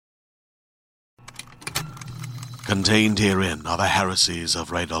Contained herein are the heresies of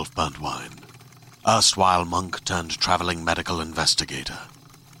Radolf Burntwine, erstwhile monk turned traveling medical investigator.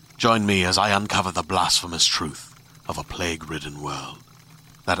 Join me as I uncover the blasphemous truth of a plague-ridden world,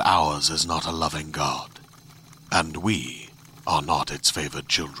 that ours is not a loving God, and we are not its favored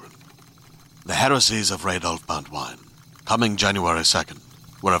children. The heresies of Radolf Burntwine, coming January 2nd,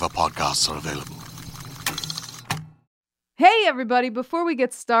 wherever podcasts are available. Hey everybody, before we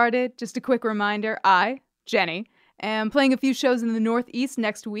get started, just a quick reminder, I, Jenny, am playing a few shows in the Northeast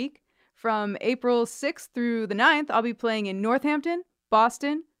next week. From April 6th through the 9th, I'll be playing in Northampton,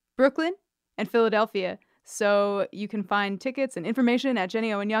 Boston, Brooklyn, and Philadelphia. So you can find tickets and information at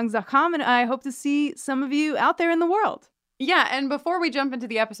jennyowenyoungs.com, and I hope to see some of you out there in the world. Yeah, and before we jump into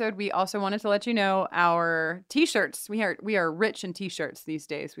the episode, we also wanted to let you know our t-shirts. We are rich in t-shirts these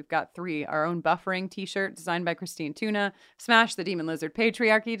days. We've got 3. Our own Buffering t-shirt designed by Christine Tuna, Smash the Demon Lizard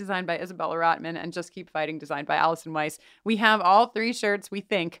Patriarchy designed by Isabella Rotman, and Just Keep Fighting designed by Allison Weiss. We have all 3 shirts, we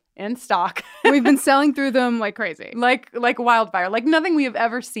think, in stock. We've been selling through them like crazy. Like wildfire, like nothing we have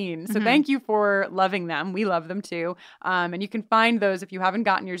ever seen. So thank you for loving them. We love them too. And you can find those if you haven't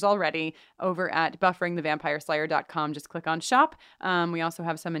gotten yours already over at bufferingthevampireslayer.com. Just click on shop. We also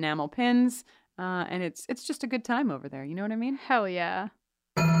have some enamel pins, and it's just a good time over there. You know what I mean? Hell yeah.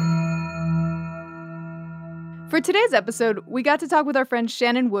 For today's episode, we got to talk with our friend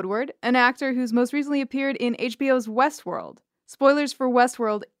Shannon Woodward, an actor who's most recently appeared in HBO's Westworld. Spoilers for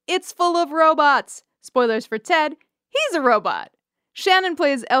Westworld, it's full of robots. Spoilers for Ted, he's a robot. Shannon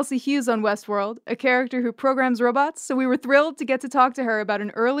plays Elsie Hughes on Westworld, a character who programs robots, so we were thrilled to get to talk to her about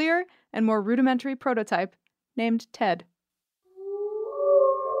an earlier and more rudimentary prototype named Ted.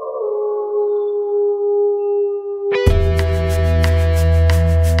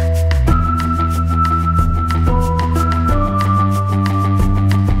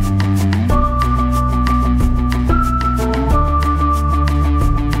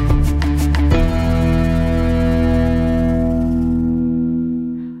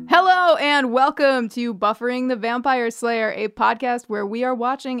 And welcome to Buffering the Vampire Slayer, a podcast where we are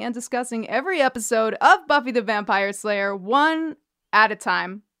watching and discussing every episode of Buffy the Vampire Slayer one at a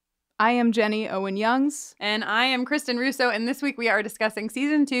time. I am Jenny Owen Youngs. And I am Kristen Russo, and this week we are discussing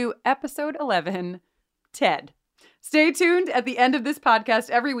Season 2, Episode 11, Ted. Stay tuned at the end of this podcast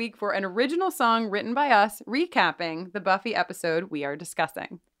every week for an original song written by us recapping the Buffy episode we are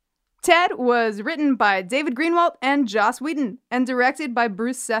discussing. Ted was written by David Greenwalt and Joss Whedon and directed by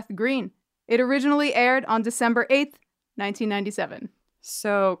Bruce Seth Green. It originally aired on December 8th, 1997.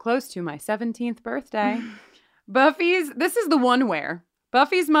 So close to my 17th birthday. This is the one where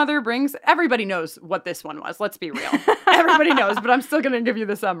Buffy's mother brings, everybody knows what this one was, let's be real. Everybody knows, but I'm still going to give you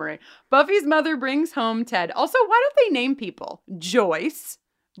the summary. Buffy's mother brings home Ted. Also, why don't they name people? Joyce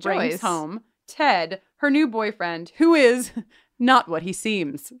brings home Ted, her new boyfriend, who is not what he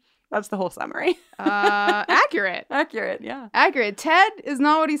seems. That's the whole summary. Accurate. Accurate, yeah. Accurate. Ted is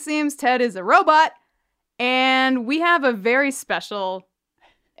not what he seems. Ted is a robot. And we have a very special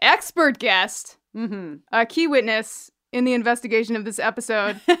expert guest, a key witness in the investigation of this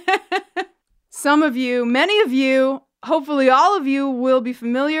episode. Some of you, many of you, hopefully all of you will be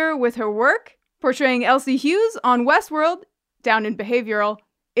familiar with her work portraying Elsie Hughes on Westworld, down in Behavioral.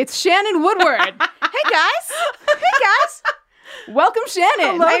 It's Shannon Woodward. Hey guys. Hey guys. Welcome,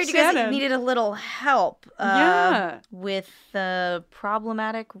 Shannon. Hello, I heard you Shannon. guys needed a little help with the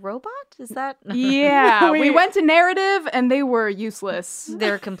problematic robot. Is that? Yeah, we went to narrative and they were useless.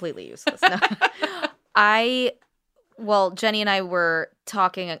 They're completely useless. No. Jenny and I were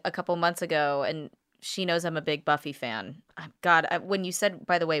talking a couple months ago, and she knows I'm a big Buffy fan. God, when you said,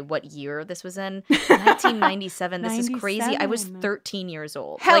 by the way, what year this was in, 1997, this is crazy. I was 13 years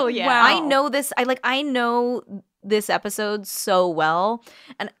old. Hell yeah. Wow. I know this. I know this episode so well,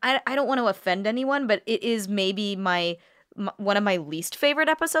 and I don't want to offend anyone, but it is maybe one of my least favorite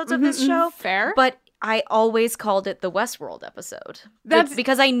episodes of this show. Fair. But I always called it the Westworld episode. That's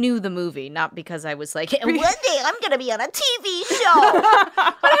because I knew the movie, not because I was like, one day I'm going to be on a TV show.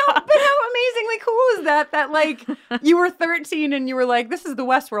 But how amazingly cool is that? That like you were 13 and you were like, this is the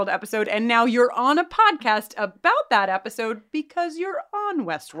Westworld episode, and now you're on a podcast about that episode because you're on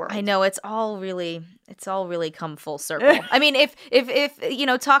Westworld. I know, it's all really come full circle. I mean, if you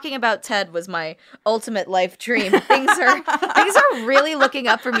know, talking about Ted was my ultimate life dream, things are really looking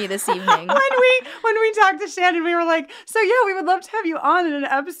up for me this evening. When when we talked to Shannon, we were like, so yeah, we would love to have you on in an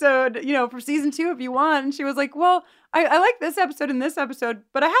episode, for season 2 if you want. And she was like, well, I like this episode and this episode,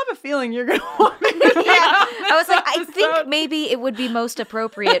 but I have a feeling you're going to want me to be on I was like, I episode. think maybe it would be most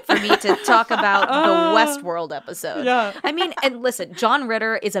appropriate for me to talk about the Westworld episode. Yeah. I mean, and listen, John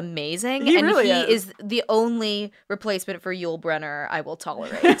Ritter is amazing. He and really he is. is the only replacement for Yul Brynner I will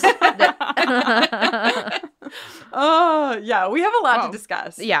tolerate. Oh, yeah, we have a lot Wow. to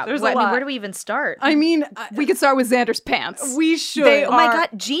discuss. Yeah. There's I a mean, lot. where do we even start? I mean, We could start with Xander's pants. we should. They Oh my are God,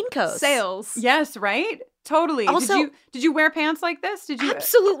 Gene Coast. Sales. Yes, right? Totally. Also- did you wear pants like this? Did you?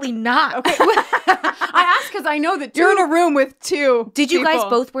 Absolutely not. Okay. I asked because I know that You're in a room with two. Did you guys people.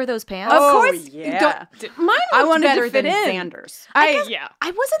 both wear those pants? Of Oh, course. yeah. Don't- Mine I looked wanted to better fit than in. Xander's. Yeah.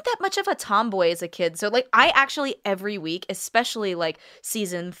 I wasn't that much of a tomboy as a kid. So, like, I actually every week, especially like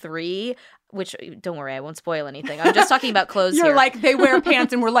season 3, which don't worry, I won't spoil anything. I'm just talking about clothes You're here. like, they wear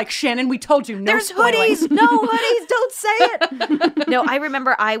pants, and we're like, Shannon, we told you, no There's spoiling. hoodies. No hoodies. Don't say it. No, I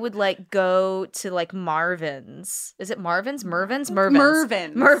remember I would like go to like Marvin's. Is it Marvin's? Mervin's?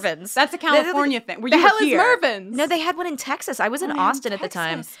 Mervin's. That's a California thing. Were The you hell were is here? Mervin's? No, they had one in Texas. I was in Oh, in Austin at the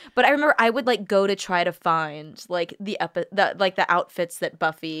time, Texas. but I remember I would like go to try to find like the outfits that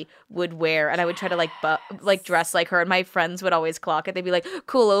Buffy would wear, and I would try to like dress like her. And my friends would always clock it. They'd be like,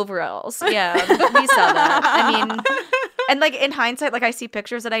 "Cool overalls." Yeah, we saw that. I mean, and like in hindsight, like I see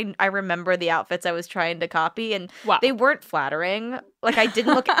pictures and I remember the outfits I was trying to copy, and Wow. they weren't flattering. Like I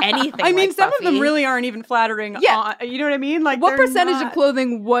didn't look anything. I mean, like some Buffy. of them really aren't even flattering. Yeah. You know what I mean? Like, What they're percentage not of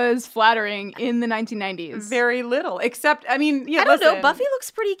clothing was flattering in the 1990s? Very little. Except, I mean, yeah. I don't know. listen, Buffy looks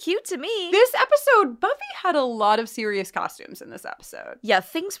pretty cute to me. This episode, Buffy had a lot of serious costumes in this episode. Yeah,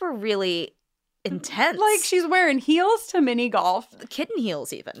 things were really intense. Like, she's wearing heels to mini golf. kitten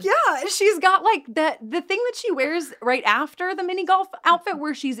heels, even. Yeah, she's got like the thing that she wears right after the mini golf outfit,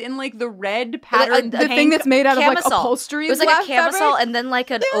 where she's in like the red patterned The thing that's made out of like Camisole. upholstery. It was like black a camisole fabric? and then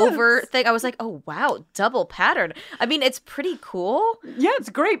like an Yes. over thing. I was like, oh wow, double pattern. I mean, it's pretty cool. Yeah, it's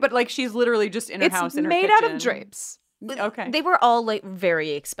great, but like she's literally just in her It's house in her made out of kitchen. drapes. Okay. They were all like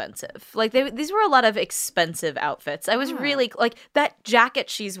very expensive. Like these were a lot of expensive outfits. I was really like that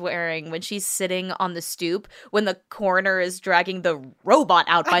jacket she's wearing when she's sitting on the stoop when the coroner is dragging the robot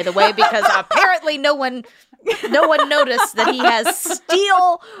out, by the way, because apparently no one noticed that he has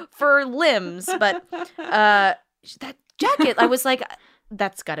steel for limbs. But that jacket, I was like,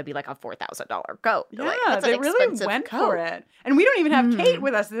 that's got to be like a $4,000 coat. Yeah, Like, that's they an really expensive went coat. for it. And we don't even have Kate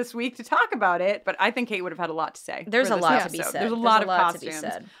with us this week to talk about it, but I think Kate would have had a lot to say. There's for a this lot to be episode. said. There's a There's lot a of lot to be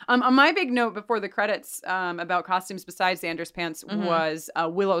costumes. said. On my big note before the credits about costumes besides Xander's pants was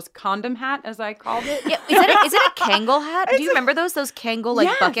Willow's condom hat, as I called it. Yeah, is it a Kangol hat? Do you remember those Kangol like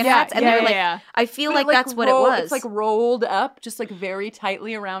Yes. bucket Yeah, hats? And yeah, they're like, yeah. I feel But like that's what it was. It's like rolled up, just like very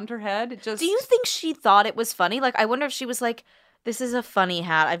tightly around her head. It just Do you think she thought it was funny? Like, I wonder if she was like, this is a funny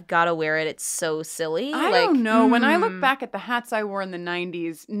hat. I've got to wear it. It's so silly. I like, don't know. When I look back at the hats I wore in the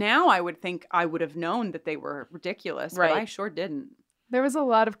 90s, now I would think I would have known that they were ridiculous, but I Right. sure didn't. There was a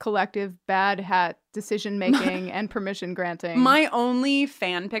lot of collective bad hat decision making and permission granting. My only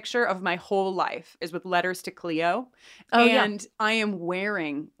fan picture of my whole life is with letters to Cleo. Oh, yeah. and I am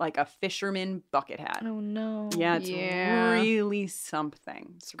wearing like a fisherman bucket hat. Oh, no. Yeah, it's Yeah. really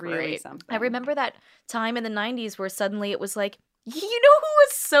something. It's really Great. something. I remember that time in the 90s where suddenly it was like, you know who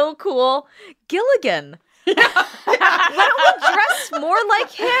was so cool? Gilligan. Why don't we dress more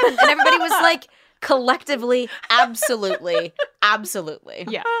like him? And everybody was like, collectively, absolutely.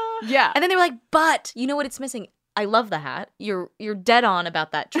 yeah. Yeah. And then they were like, but you know what it's missing? I love the hat. You're dead on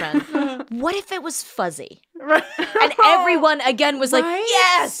about that trend. What if it was fuzzy? And everyone again was like, Right?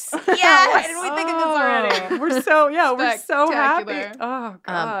 yes, Why yes. didn't we think of this already? We're so happy. Spectacular. Oh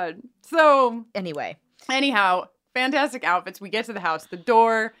God. So Anyway, anyhow, fantastic outfits. We get to the house. The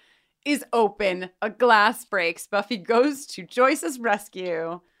door is open. A glass breaks. Buffy goes to Joyce's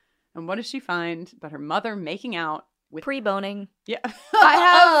rescue. And what does she find but her mother making out with pre-boning. Yeah. I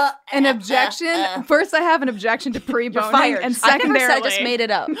have an objection. First, I have an objection to pre-boning, fired. and I never secondarily, said I just made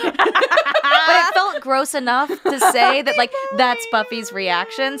it up. But it felt gross enough to say that, like, that's Buffy's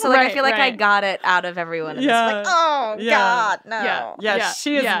reaction. So, like, I Right, feel like I right. got it out of everyone. And Yeah. it's like, oh, Yeah. God, no. Yeah. Yeah,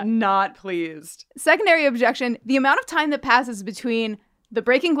 she is yeah. not pleased. secondary objection: the amount of time that passes between the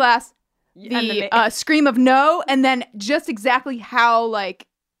breaking glass, And the scream of no, and then just exactly how like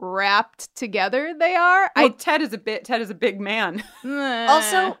wrapped together they are. Well, Ted is a big man.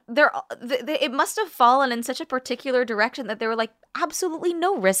 Also, it must have fallen in such a particular direction that they were like, absolutely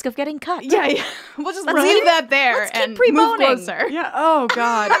no risk of getting cut. yeah. We'll just Let's leave keep- that there let's keep and move pre-boning. closer. Yeah. Oh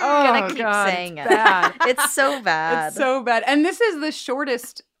God. Oh I'm gonna keep God. saying It's it. bad. It's so bad. It's so bad. And this is the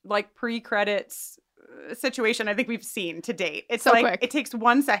shortest like pre-credits situation I think we've seen to date. It's So like quick. it takes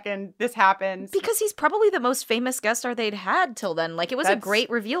 1 second. This happens. Because he's probably the most famous guest star they'd had till then. Like, it was a That's- great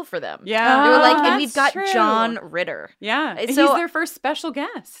reveal for them. Yeah. They were like, Oh, and we've got that's true. John Ritter. Yeah. So- He's their first special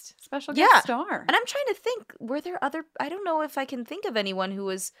guest. Special guest Yeah. star. And I'm trying to think, were there other, I don't know if I can think of anyone who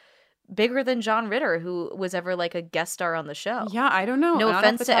was bigger than John Ritter who was ever like a guest star on the show. Yeah, I don't know. No Not off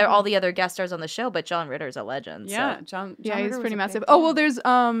offense the to top of- all the other guest stars on the show, but John Ritter's a legend. Yeah, So. John Yeah, Ritter he's was pretty a massive. big Oh, fan. well,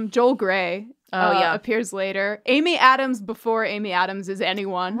 there's Joel Grey. Oh, yeah. Appears later. Amy Adams before Amy Adams is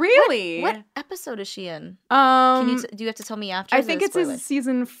anyone. Really? What episode is she in? Um, Do you have to tell me after? I Is it think a it's in spoiler?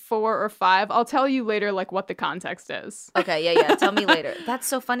 season 4 or 5. I'll tell you later, like what the context is. Okay, yeah. Tell me later. That's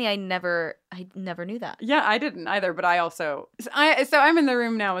so funny. I never knew that. Yeah, I didn't either, but I also so I'm in the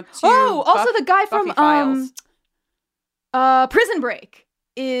room now with two. Oh, also the guy from Buffy Files. Prison Break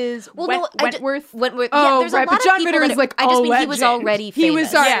is Well, no, Wentworth. Wentworth. Oh, yeah, there's right, a but lot John of people Ritter that is, like, I just a mean he was legend. already famous. He was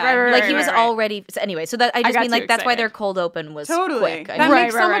sorry, Yeah. right, Like he was right. already anyway. So that I just got mean too like that's why excited. their cold open was Totally. quick. I That mean, Right,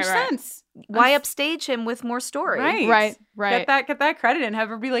 makes so right, much right. sense. why upstage him with more story? Right. Right. Get that credit and have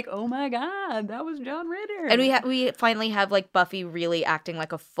her be like, "Oh my god, that was John Ritter." And we finally have like Buffy really acting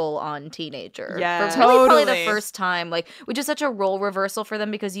like a full on teenager. Yeah. For really probably the Totally. first time, like which is such a role reversal for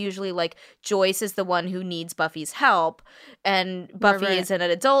them because usually like Joyce is the one who needs Buffy's help, and Buffy right. is in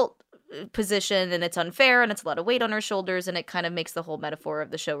an adult position and it's unfair and it's a lot of weight on her shoulders and it kind of makes the whole metaphor of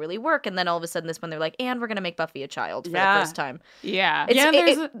the show really work. And then all of a sudden this one they're like, and we're gonna make Buffy a child for the first time. Yeah.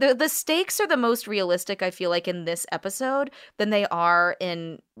 The stakes are the most realistic, I feel like, in this episode than they are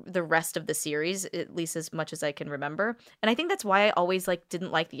in the rest of the series, at least as much as I can remember. And I think that's why I always like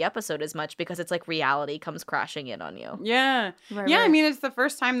didn't like the episode as much because it's like reality comes crashing in on you. Yeah. Right, Yeah, I right. mean, it's the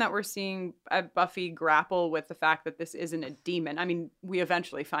first time that we're seeing Buffy grapple with the fact that this isn't a demon. I mean, we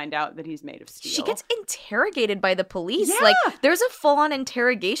eventually find out that he's made of steel. She gets interrogated by the police. Yeah. Like there's a full-on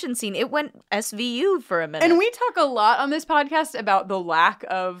interrogation scene. It went SVU for a minute. And we talk a lot on this podcast about the lack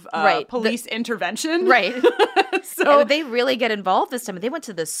of Right. police intervention. Right. So And they really get involved this time. They went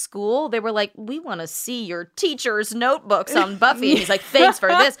to the school. They were like, "We want to see your teacher's notebooks on Buffy." And he's like, "Thanks for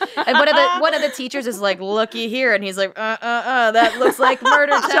this." And one of the teachers is like, "Looky here," and he's like, that looks like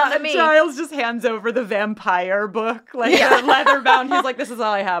murder town to me." Giles just hands over the vampire book, like the leather bound. He's like, "This is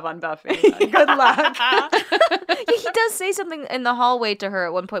all I have on Buffy. Good luck." He does say something in the hallway to her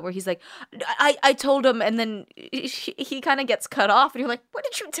at one point where he's like, I told him, and then he kind of gets cut off, and you're like, what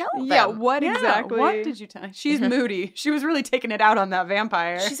did you tell them? Yeah, what Yeah, exactly? What did you tell? She's moody. She was really taking it out on that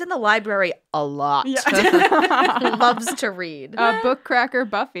vampire. She's in the library a lot. Yeah. Loves to read. Book Cracker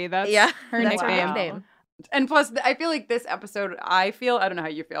Buffy. That's Yeah, her that's her nickname. nickname. And plus, I feel like this episode, I don't know how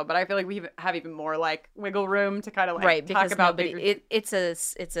you feel, but I feel like we have even more like wiggle room to kind of like Right, talk because about nobody, bigger. it's an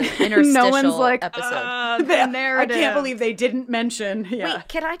interstitial No one's like, episode. the I narrative. can't believe they didn't mention. Yeah. Wait,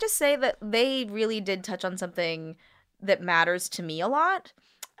 can I just say that they really did touch on something that matters to me a lot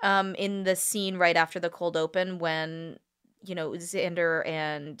in the scene right after the cold open when, Xander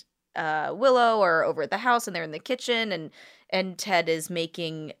and Willow are over at the house and they're in the kitchen and Ted is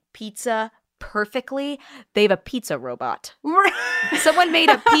making pizza perfectly. They have a pizza robot. Someone made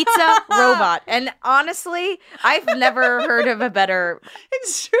a pizza robot. And honestly, I've never heard of a better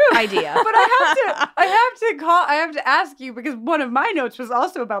It's true. idea. But I have to ask you because one of my notes was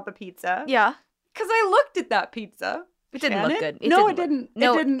also about the pizza. Yeah. Because I looked at that pizza. It didn't look Shannon? good. No, look- it didn't.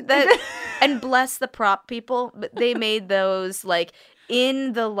 No, It didn't. and bless the prop people, but they made those like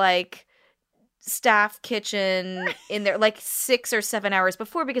in the like staff kitchen in there like 6 or 7 hours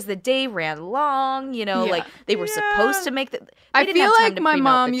before because the day ran long, like they were supposed to make the I didn't feel have time like to my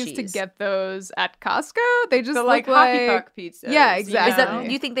pre-melt mom the used to cheese. get those at Costco. They just The look like hockey puck pizza. Yeah, exactly. Is that,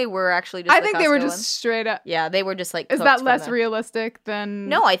 do you think they were actually just I the think they were Costco just ones? straight up. Yeah, they were just like Is cooked that from less the- realistic than?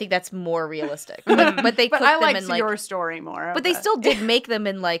 No, I think that's more realistic. But they But cooked I them liked in like your story more. but they still did make them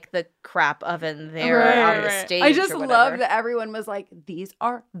in like the crap oven there Right, on the right. stage. I just or whatever. love that everyone was like, "These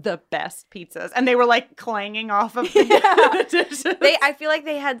are the best pizzas," and they were like clanging off of the dishes. I feel like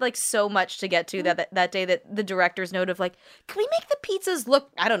they had like so much to get to that day that the director's note of like, can we make the pizzas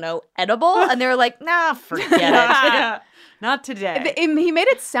look, I don't know, edible? And they were like, nah, forget it. Yeah. Not today. He made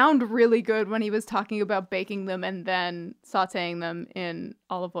it sound really good when he was talking about baking them and then sautéing them in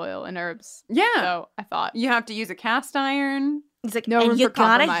olive oil and herbs. Yeah. So I thought You have to use a cast iron. He's like, No and room you for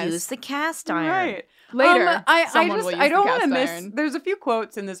gotta compromise. use the cast iron. Right. later I someone will use don't the want to cast miss. iron. There's a few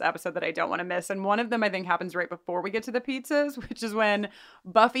quotes in this episode that I don't want to miss, and one of them I think happens right before we get to the pizzas, which is when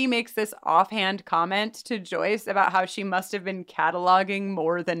Buffy makes this offhand comment to Joyce about how she must have been cataloging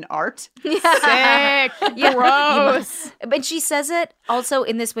more than art. Sick. Yeah. Gross. But she says it also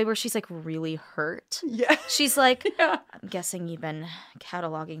in this way where she's like really hurt. Yeah. She's like, Yeah. I'm guessing you've been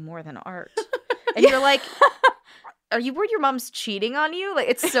cataloging more than art. And you're like, are you worried your mom's cheating on you? Like,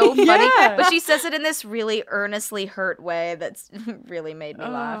 it's so funny. Yeah. But she says it in this really earnestly hurt way that's really made me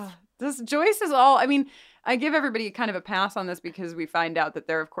laugh. This Joyce is all, I mean, I give everybody kind of a pass on this because we find out that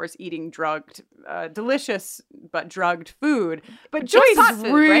they're, of course, eating drugged, delicious but drugged food. But Joyce hot is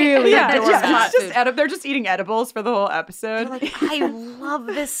food, really right? they're just eating edibles for the whole episode. They're like, I love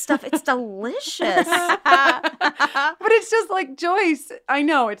this stuff. It's delicious. But it's just like Joyce. I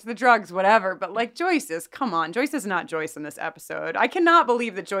know it's the drugs, whatever. But like Joyce is, come on, Joyce is not Joyce in this episode. I cannot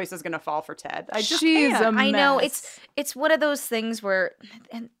believe that Joyce is going to fall for Ted. I just She's can't. a I know mess. it's one of those things where,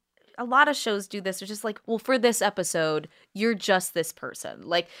 and a lot of shows do this. They're just like, well, for this episode, you're just this person.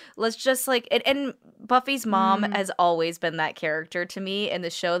 Like, let's just like, and Buffy's mom has always been that character to me in the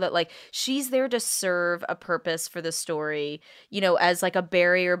show, that like she's there to serve a purpose for the story, you know, as like a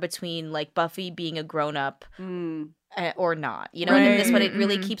barrier between like Buffy being a grown up or not, you know. And in this one, it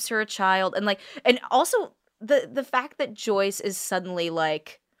really keeps her a child, and like, and also the fact that Joyce is suddenly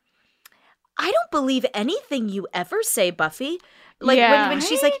like, I don't believe anything you ever say, Buffy. Like, Yeah. when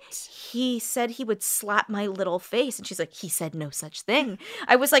she's like, he said he would slap my little face. And she's like, he said no such thing.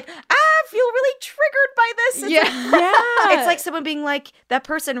 I was like, I feel really triggered by this. It's like, it's like someone being like, that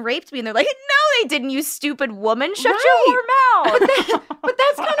person raped me. And they're like, no, they didn't, you stupid woman. Shut your whore mouth. But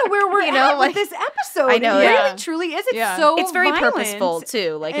that's kind of where we're You know, at like- with this episode. I know, It yeah. really, truly is. It's Yeah. so It's very violent. purposeful,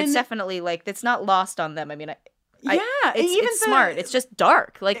 too. Like, it's And- definitely, like, it's not lost on them. I mean, Even it's smart. It's just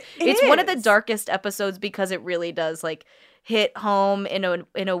dark. Like, It it's one of the is. darkest episodes because it really does, like, hit home in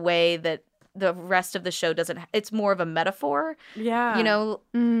a way that the rest of the show doesn't. It's more of a metaphor, Yeah. you know,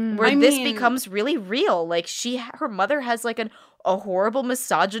 Mm. where I this mean- becomes really real. Like, her mother has like a horrible,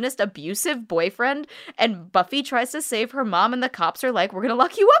 misogynist, abusive boyfriend, and Buffy tries to save her mom, and the cops are like, "We're gonna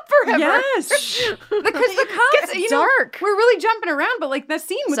lock you up forever." Yes, because the cops, Gets dark. We're really jumping around, but like the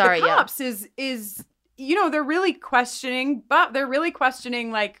scene with Sorry, the yeah. cops is you know, they're really questioning, but they're really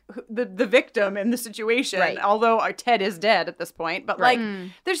questioning like the victim in the situation. Right. Although our Ted is dead at this point, but like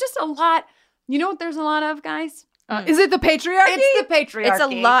there's just a lot. You know what? There's a lot of guys. Is it the patriarchy? It's the patriarchy. It's a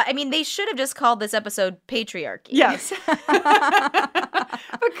lot. I mean, they should have just called this episode "Patriarchy." Yes.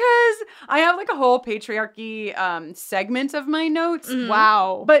 Because I have like a whole patriarchy segment of my notes.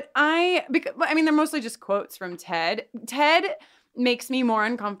 Wow. But I mean, they're mostly just quotes from Ted. Ted makes me more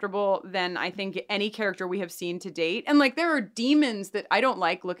uncomfortable than I think any character we have seen to date. And like, there are demons that I don't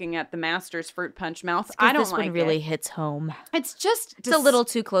like looking at the Master's fruit punch mouth. I don't this like one really it. hits home. It's just It's a little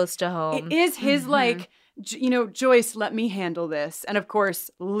too close to home. It is his like, you know, Joyce, let me handle this. And of course,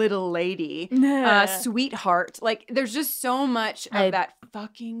 little lady, sweetheart. Like, there's just so much of that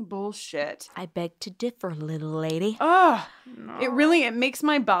fucking bullshit. I beg to differ, little lady. Oh, it makes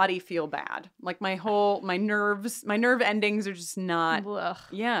my body feel bad. Like my nerve endings are just not. Ugh.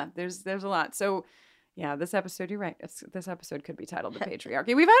 Yeah, there's a lot. So yeah, this episode, you're right. This episode could be titled The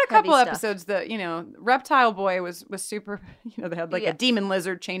Patriarchy. We've had a couple stuff. episodes that, you know, Reptile Boy was super, you know, they had like a demon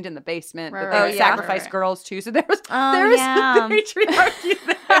lizard chained in the basement that they would sacrifice girls to. So there was the patriarchy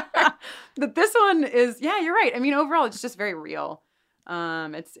there. But this one is, yeah, you're right. I mean, overall, it's just very real.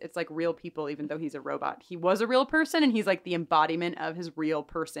 It's like real people, even though he's a robot. He was a real person, and he's like the embodiment of his real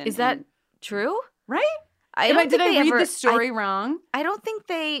person. Is that true? right? Did I read the story wrong? I don't think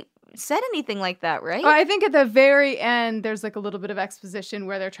they said anything like that, right? Well, I think at the very end, there's like a little bit of exposition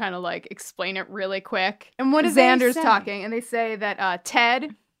where they're trying to like explain it really quick. And what does they Xander's say? talking, and they say that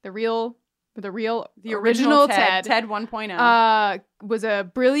Ted, the original Ted 1.0. Was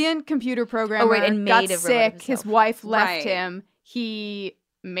a brilliant computer programmer. and got made a robot of sick. His himself. wife left Right. him. He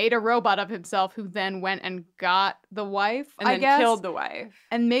made a robot of himself, who then went and got the wife, and I then guess, killed the wife.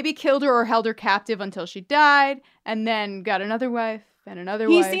 and maybe killed her or held her captive until she died, and then got another wife and another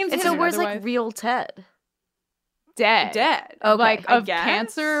He wife. seems- and and so where's another like wife. real Ted? dead? Dead. Okay, Like I of guess.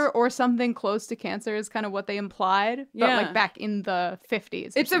 cancer or something close to cancer is kind of what they implied. But Yeah. like back in the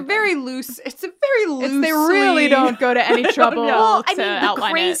 50s. They really don't go to any trouble Well, I to mean, the outline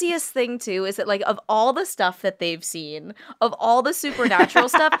it. craziest thing too is that like of all the stuff that they've seen, of all the supernatural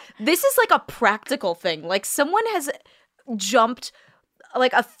stuff, this is like a practical thing. Like someone has jumped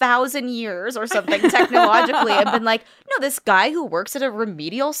like 1,000 years or something technologically and been like, no, this guy who works at a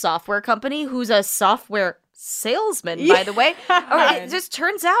remedial software company who's a software salesman, by the way, or it just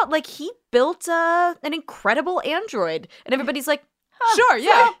turns out like he built an incredible android, and everybody's like, Sure,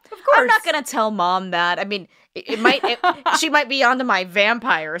 yeah, of course. I'm not gonna tell mom that. I mean, she might be onto my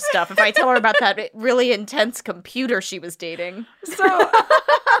vampire stuff if I tell her about that really intense computer she was dating. So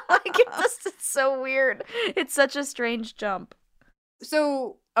Like it's so weird. It's such a strange jump.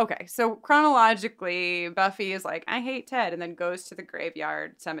 So okay, so chronologically, Buffy is like, I hate Ted, and then goes to the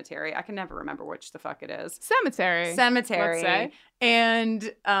graveyard cemetery. I can never remember which the fuck it is. Cemetery. Let's say.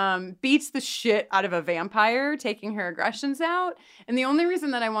 And beats the shit out of a vampire, taking her aggressions out. And the only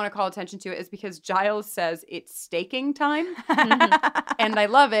reason that I want to call attention to it is because Giles says it's staking time. And I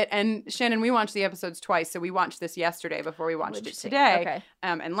love it. And Shannon, we watched the episodes twice. So we watched this yesterday before we watched it today. Okay.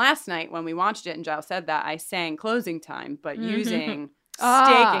 And last night when we watched it and Giles said that, I sang closing time, but using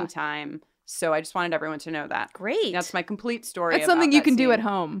staking time. So I just wanted everyone to know that. Great. That's my complete story. It's something you can do scene. at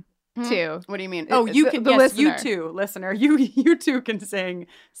home. Too. What do you mean? Oh, you can. The Yes, listener. you too, listener. You too can sing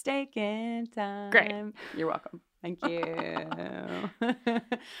 "Staking Time." Great. You're welcome. Thank you.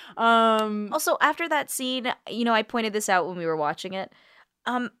 Also, after that scene, I pointed this out when we were watching it.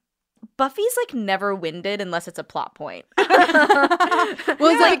 Buffy's like never winded unless it's a plot point. Well,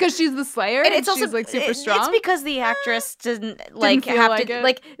 is that because she's the Slayer? And it's also she's like super strong. It's because the actress didn't like feel have like to it.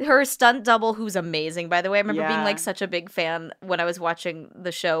 like her stunt double, who's amazing by the way. I remember being Yeah. like such a big fan when I was watching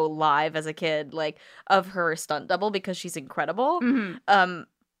the show live as a kid, like of her stunt double because she's incredible. Mhm.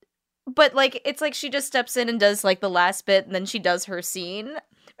 But like it's like she just steps in and does like the last bit and then she does her scene.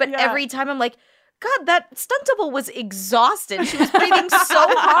 But Yeah. every time I'm like, God, that stunt double was exhausted. She was breathing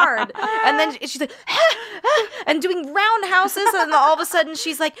so hard. And then she's like, and doing roundhouses. And all of a sudden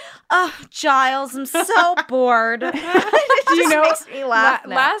she's like, oh, Giles, I'm so bored. It just makes me laugh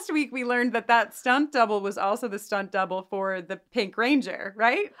now. last week we learned that stunt double was also the stunt double for the Pink Ranger,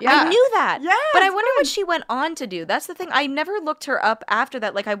 right? Yeah. I knew that. Yeah, But I it's wonder what she went on to do. That's the thing. I never looked her up after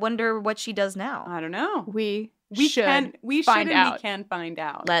that. Like, I wonder what she does now. I don't know. We We should can. We find should and out. we can find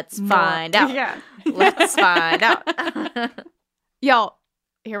out. Let's More. find out. Yeah. Let's find out. Y'all,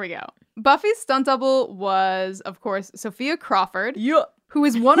 here we go. Buffy's stunt double was, of course, Sophia Crawford, who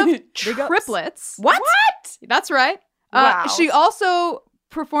is one of Big ups. triplets. What? That's right. Wow. She also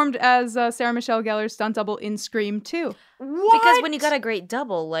performed as Sarah Michelle Gellar's stunt double in Scream 2. What? Because when you got a great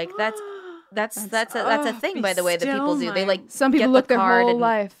double, like that's a thing, by the way, that people do. They like Some people get look the their card whole and-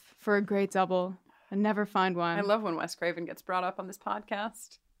 life for a great double and never find one. I love when Wes Craven gets brought up on this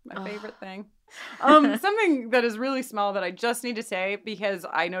podcast. My Ugh. favorite thing. Something that is really small that I just need to say because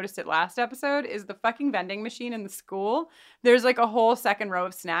I noticed it last episode is the fucking vending machine in the school. There's like a whole second row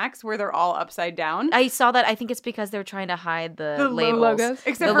of snacks where they're all upside down. I saw that. I think it's because they're trying to hide the labels. logos.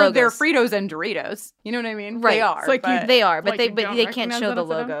 Except the for their logos. Fritos and Doritos. You know what I mean? Right. They are. It's like you- but They are, but Like they you don't can't recognize show that the it's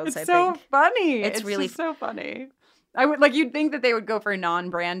them? logos. it's I so think. funny. It's It's really just so funny. I would like you'd think that they would go for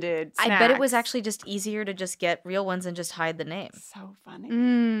non-branded snacks. I bet it was actually just easier to just get real ones and just hide the name. so funny.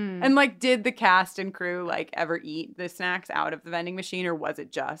 Mm. And like, did the cast and crew like ever eat the snacks out of the vending machine, or was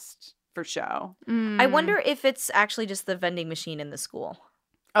it just for show? I wonder if it's actually just the vending machine in the school.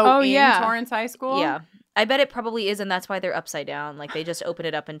 Oh, in yeah. Torrance High School. Yeah. I bet it probably is, and that's why they're upside down. Like they just open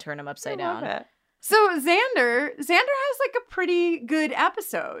it up and turn them I upside love down. it. So Xander has like a pretty good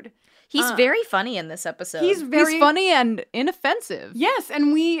episode. He's very funny in this episode. He's very He's funny and inoffensive. Yes,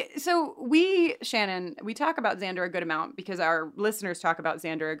 and Shannon, we talk about Xander a good amount because our listeners talk about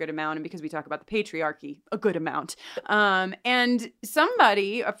Xander a good amount and because we talk about the patriarchy a good amount. And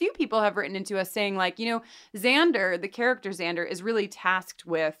a few people have written into us saying like, Xander, the character Xander is really tasked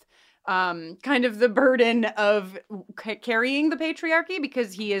with kind of the burden of carrying the patriarchy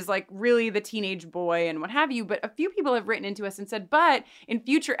because he is like really the teenage boy and what have you. But a few people have written into us and said, but in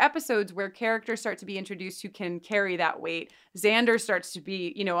future episodes where characters start to be introduced who can carry that weight, Xander starts to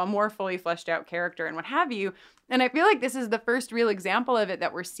be, a more fully fleshed out character and what have you. And I feel like this is the first real example of it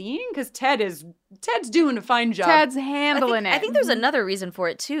that we're seeing because Ted's doing a fine job. Ted's handling it. I think there's another reason for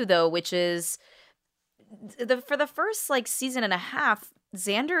it too, though, which is for the first like season and a half,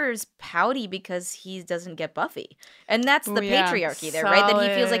 Xander's pouty because he doesn't get Buffy. And that's the patriarchy there, right? That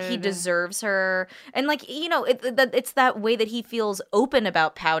he feels like he Solid. deserves her. And like, it's that way that he feels open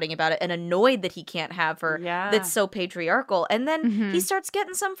about pouting about it and annoyed that he can't have her. Yeah. That's so patriarchal. And then Mhm. he starts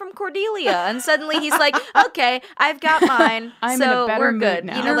getting some from Cordelia. And suddenly he's like, okay, I've got mine. I'm so in a better we're mood good.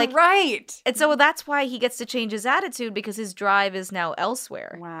 now. You're Like, right. and so that's why he gets to change his attitude because his drive is now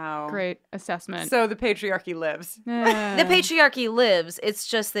elsewhere. Wow. Great assessment. So the patriarchy lives. The patriarchy lives. It's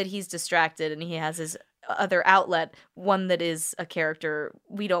just that he's distracted and he has his other outlet, one that is a character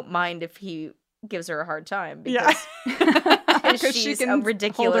we don't mind if he gives her a hard time because Because she she's can a hold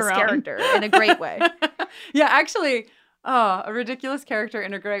ridiculous her own. character in a great way. Yeah, actually, a ridiculous character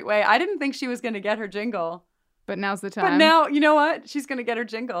in a great way. I didn't think she was going to get her jingle. But now's the time. But now, you know what? She's going to get her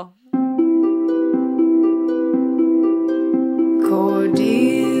jingle.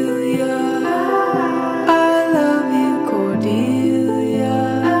 Cordelia, I love you, Cordelia.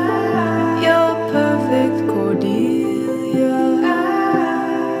 You're perfect, Cordelia.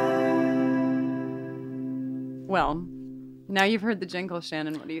 Now you've heard the jingle,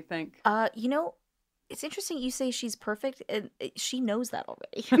 Shannon. What do you think? You know, it's interesting you say she's perfect, and she knows that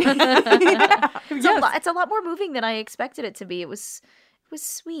already. Yes. It's a lot more moving than I expected it to be. It was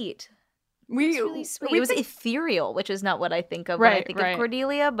sweet. It was really sweet. It was ethereal, which is not what I think of when I Right, think right. of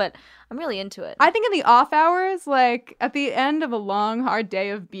Cordelia, but I'm really into it. I think in the off hours, like at the end of a long, hard day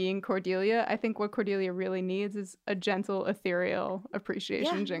of being Cordelia, I think what Cordelia really needs is a gentle, ethereal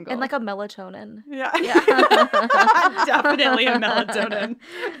appreciation jingle. And like a melatonin. Yeah. Yeah. Definitely a melatonin.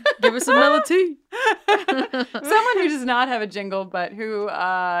 Give us a melody. Someone who does not have a jingle, but who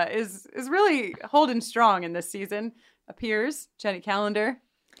is really holding strong in this season appears Jenny Calendar.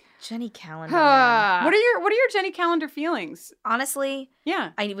 Jenny Calendar. Man. What are your Jenny Calendar feelings? Honestly, Yeah.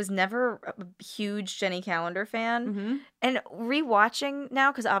 I was never a huge Jenny Calendar fan. Mm-hmm. And rewatching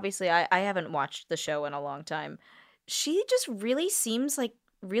now, because obviously I haven't watched the show in a long time, she just really seems like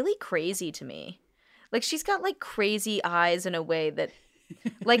really crazy to me. Like she's got like crazy eyes in a way that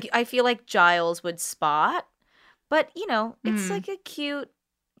like I feel like Giles would spot. But you know, it's like a cute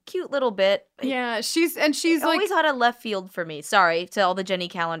little bit. Yeah, she's It like always out of left field for me. Sorry to all the Jenny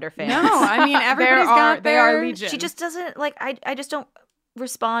Calendar fans. no, I mean everybody's got they are their legion. She just doesn't like I just don't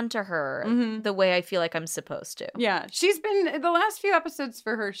respond to her Mhm. the way I feel like I'm supposed to. Yeah, she's been the last few episodes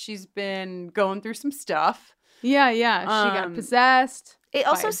for her. She's been going through some stuff. yeah. She got Um, possessed. It by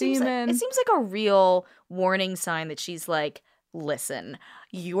also a seems like, demon. it seems like a real warning sign that she's like, listen,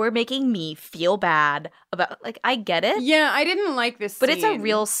 you're making me feel bad about like I get it, Yeah, I didn't like this, but it's a scene.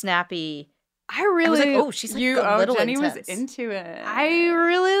 real snappy. I I was really, like, oh, she's like a little Jenny intense. was into it. I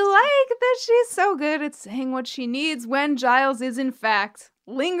really like that she's so good at saying what she needs when Giles is in fact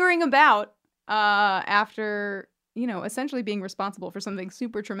lingering about after, you know, essentially being responsible for something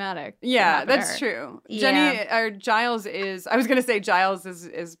super traumatic. that Yeah, happened to that's her. true. Yeah. Jenny or Giles is. I was gonna say Giles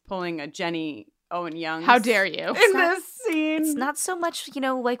is pulling a Jenny Owen Young. How dare you? in this scene? It's not so much, you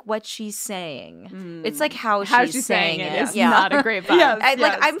know, like what she's saying. Mm. It's like how she's saying it. it is Yeah. not a great vibe. Yes.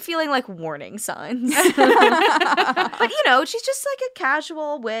 Like I'm feeling like warning signs. But you know, she's just like a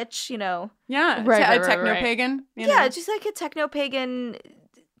casual witch, you know. Yeah, Right, a right, right, techno right. pagan. Yeah, just like a techno pagan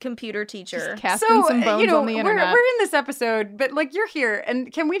computer teacher. Casting So some bones you know on the we're internet. in this episode, but like you're here,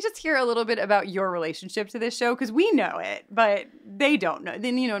 and can we just hear a little bit about your relationship to this show? Because we know it, but they don't know.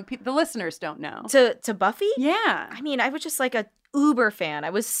 Then you know the listeners don't know. To Buffy? Yeah. I mean, I was just like a uber fan. I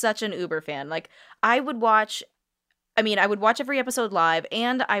was such an uber fan. Like I would watch every episode live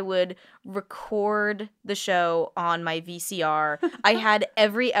and I would record the show on my VCR. I had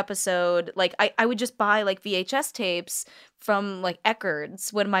every episode, like I would just buy like VHS tapes from like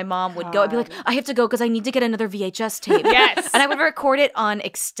Eckerd's when my mom would go. I'd be like, God. I have to go because I need to get another VHS tape. Yes. And I would record it on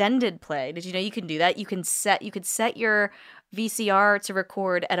extended play. Did you know you can do that? You could set your VCR to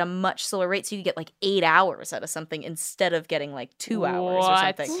record at a much slower rate so you could get like 8 hours out of something instead of getting like 2 hours or What?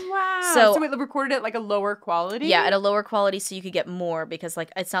 something. Wow. So- So it recorded at like a lower quality. Yeah, at a lower quality so you could get more because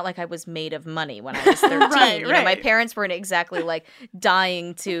like it's not like I was made of money when I was 13. Right, You know, my right. parents weren't exactly like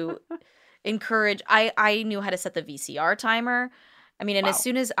dying to encourage I knew how to set the VCR timer. I mean, and as Wow.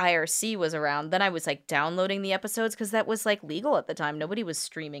 soon as IRC was around, then I was like downloading the episodes because that was like legal at the time. Nobody was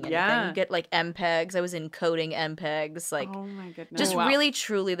streaming anything. Yeah. You get like MPEGs. I was encoding MPEGs. Like Oh my goodness. just wow. really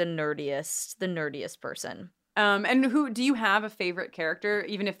truly the nerdiest person. And who do you have a favorite character,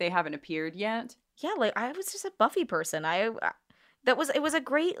 even if they haven't appeared yet? Yeah, like I was just a Buffy person. It was a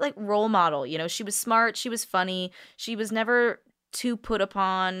great like role model. You know, she was smart, she was funny, she was never too put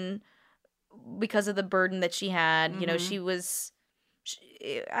upon because of the burden that she had. You know, Mhm.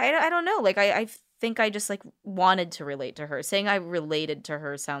 I don't know. Like I think I just like wanted to relate to her. Saying I related to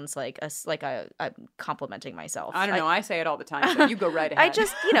her sounds like I'm complimenting myself. I don't know. I say it all the time, so you go right ahead. I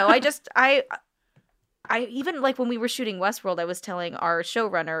just, you know, I even like when we were shooting Westworld, I was telling our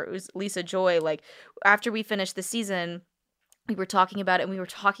showrunner, it was Lisa Joy, like after we finished the season, we were talking about it and we were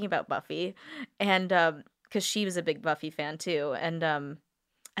talking about Buffy and because she was a big Buffy fan too.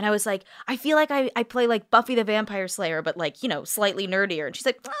 And I was like, I feel like I play like Buffy the Vampire Slayer, but like, you know, slightly nerdier. And she's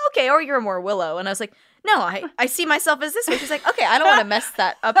like, oh, okay, or you're more Willow. And I was like, no, I see myself as this way. She's like, okay, I don't want to mess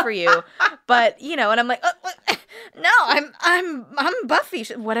that up for you. But, you know, and I'm like, no, I'm Buffy.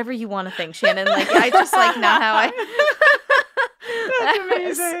 Whatever you want to think, Shannon. Like, I just like not how I... That's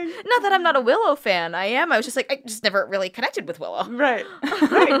amazing. Not that I'm not a Willow fan. I am. I was just like, I just never really connected with Willow. Right.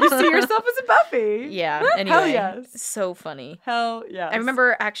 Right. You see yourself as a Buffy. Yeah. Anyway. Hell yes. So funny. Hell yes. I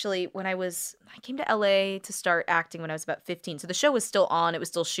remember actually when I came to LA to start acting when I was about 15. So the show was still on. It was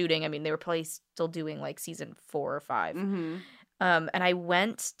still shooting. I mean, they were probably still doing like season 4 or 5. Mm-hmm. And I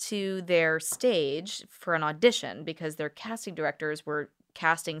went to their stage for an audition because their casting directors were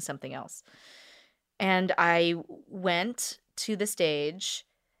casting something else. And I went to the stage,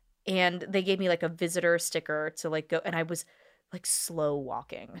 and they gave me like a visitor sticker to like go, and I was like slow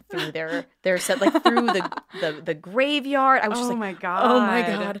walking through their set, like through the graveyard. I was just like, my God. oh my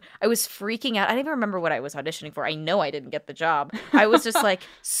God. I was freaking out. I didn't even remember what I was auditioning for. I know I didn't get the job. I was just like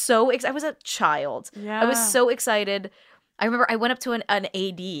so I was a child. Yeah. I was so excited. I remember I went up to an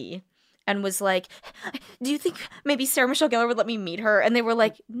AD and was like, do you think maybe Sarah Michelle Gellar would let me meet her? And they were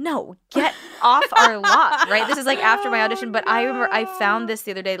like, no, get off our lot, right? This is like after my audition. But I remember I found this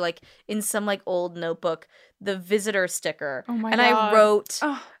the other day, like in some like old notebook, the visitor sticker. Oh my and God.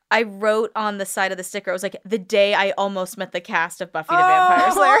 I wrote on the side of the sticker, it was like, the day I almost met the cast of Buffy the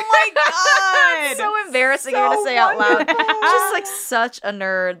Vampire Slayer. Oh my God. It's so embarrassing even to say out loud. Just like such a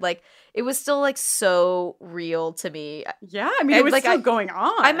nerd. Like, it was still like so real to me. Yeah, I mean, it was like, still going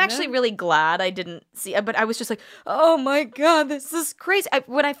on. I'm actually really glad I didn't see it, but I was just like, oh my God, this is crazy.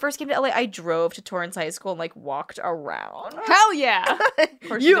 When I first came to LA, I drove to Torrance High School and like walked around. Hell yeah. Of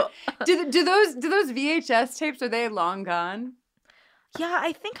course do those VHS tapes, are they long gone? Yeah,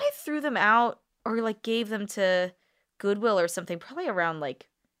 I think I threw them out or like gave them to Goodwill or something, probably around like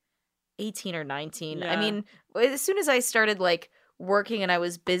 18 or 19. Yeah. I mean, as soon as I started like working and I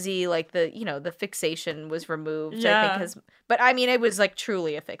was busy, like the fixation was removed. Yeah. I think but I mean, it was like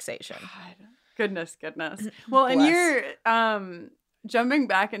truly a fixation. Goodness. Well, and Bless. you're jumping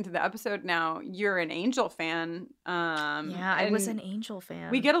back into the episode now. You're an Angel fan. Yeah, I was an Angel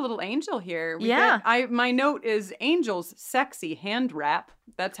fan. We get a little Angel here. My note is Angel's sexy hand wrap.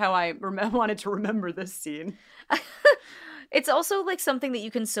 That's how I wanted to remember this scene. It's also like something that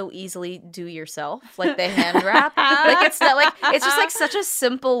you can so easily do yourself, like the hand wrap. Like it's not like it's just like such a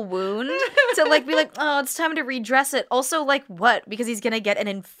simple wound to like be like, oh, it's time to redress it. Also, like what? Because he's gonna get an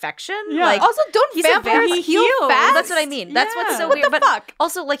infection. Yeah. Like Also, don't he's a vampires vampire. heal fast? That's what I mean. That's what's so What weird. the But fuck?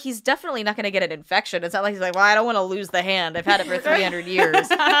 also, like he's definitely not gonna get an infection. It's not like he's like, well, I don't want to lose the hand. I've had it for 300 years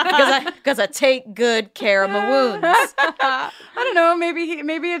because I take good care of my wounds. I don't know.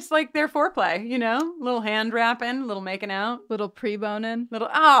 Maybe it's like their foreplay. You know, little hand wrapping, little making out. Little pre-boning. Little,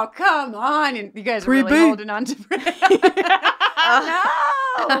 oh, come on. And you guys are really holding on to No.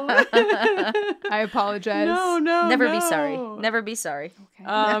 I apologize. No. Never be sorry. Never be sorry.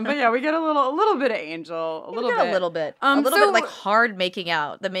 But yeah, we get a little bit of Angel. A little bit. A little bit like hard making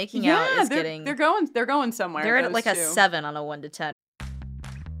out. The making out is getting. They're going somewhere. They're at those like a two. 7 on a 1 to 10.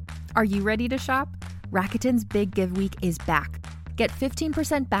 Are you ready to shop? Rakuten's Big Give Week is back. Get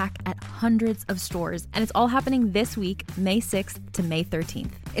 15% back at hundreds of stores, and it's all happening this week, May 6th to May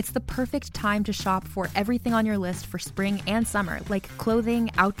 13th. It's the perfect time to shop for everything on your list for spring and summer, like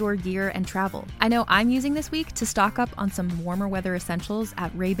clothing, outdoor gear, and travel. I know I'm using this week to stock up on some warmer weather essentials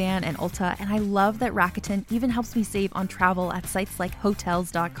at Ray-Ban and Ulta, and I love that Rakuten even helps me save on travel at sites like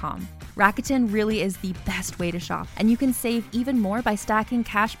Hotels.com. Rakuten really is the best way to shop, and you can save even more by stacking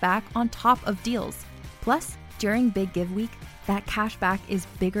cash back on top of deals. Plus, during Big Give Week, that cash back is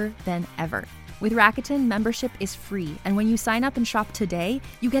bigger than ever. With Rakuten, membership is free, and when you sign up and shop today,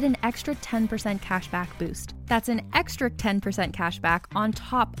 you get an extra 10% cash back boost. That's an extra 10% cash back on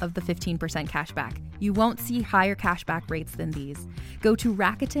top of the 15% cash back. You won't see higher cash back rates than these. Go to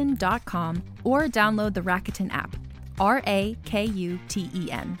Rakuten.com or download the Rakuten app.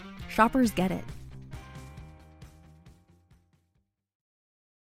 Rakuten. Shoppers get it.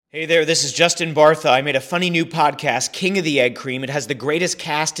 Hey there, this is Justin Bartha. I made a funny new podcast, King of the Egg Cream. It has the greatest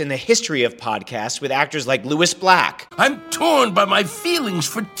cast in the history of podcasts with actors like Louis Black, I'm torn by my feelings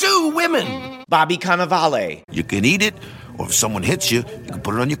for two women. Bobby Cannavale, You can eat it, or if someone hits you, you can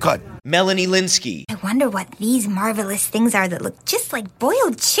put it on your cut. Melanie Linsky, I wonder what these marvelous things are that look just like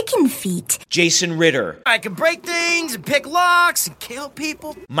boiled chicken feet. Jason Ritter, I can break things and pick locks and kill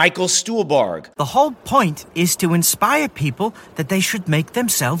people. Michael Stuhlbarg, The whole point is to inspire people that they should make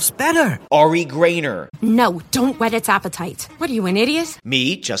themselves better. Ari Grainer, No, don't whet its appetite. What are you, an idiot?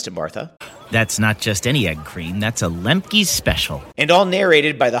 me, Justin Bartha, That's not just any egg cream, that's a Lemke's special. and all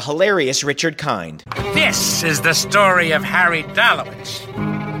narrated by the hilarious Richard Kind. This is the story of Harry Dalowitz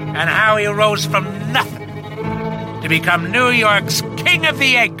and how he rose from nothing to become New York's King of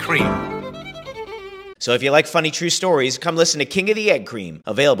the Egg Cream. So if you like funny true stories, come listen to King of the Egg Cream,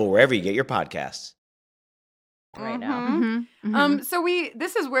 available wherever you get your podcasts. Right now. So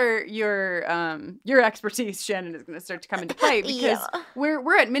this is where your expertise, Shannon, is going to start to come into play because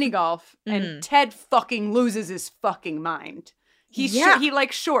we're at mini golf and Ted fucking loses his fucking mind. He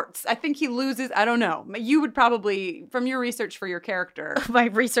likes shorts. I think he loses. I don't know. You would probably, from your research for your character. My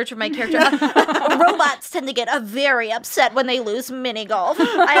research for my character. Robots tend to get very upset when they lose mini golf.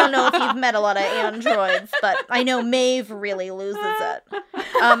 I don't know if you've met a lot of androids, but I know Maeve really loses it.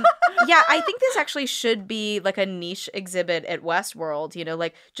 Yeah, I think this actually should be like a niche exhibit at Westworld. You know,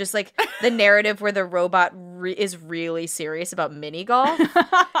 like just like the narrative where the robot is really serious about mini golf.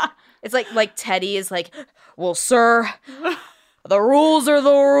 It's like Teddy is like, well, sir. The rules are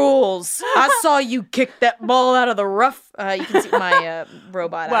the rules. I saw you kick that ball out of the rough. You can see my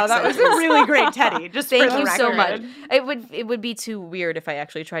robot Wow, accent. that was a really great Teddy. Just Thank for the you so record. much. It would be too weird if I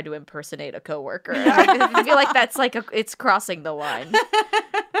actually tried to impersonate a coworker. I feel like that's like it's crossing the line.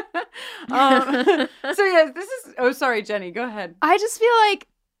 So yeah, this is. Oh, sorry, Jenny. Go ahead. I just feel like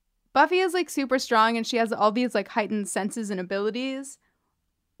Buffy is like super strong and she has all these like heightened senses and abilities.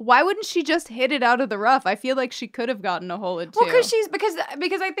 Why wouldn't she just hit it out of the rough? I feel like she could have gotten a hole in two. Well,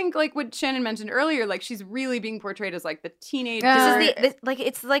 because I think like what Shannon mentioned earlier, like she's really being portrayed as like the teenager.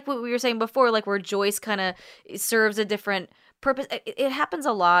 It's like what we were saying before, like where Joyce kind of serves a different purpose. It happens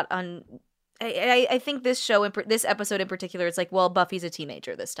a lot on. I think this show, this episode in particular, it's like, well, Buffy's a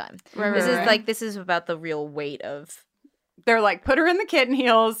teenager this time. This is about the real weight of. They're like, put her in the kitten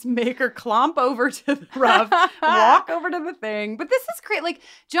heels, make her clomp over to the rough, walk over to the thing. But this is great. Like,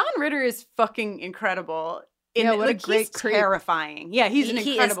 John Ritter is fucking incredible. What a great he's creep. Terrifying. Yeah, he's an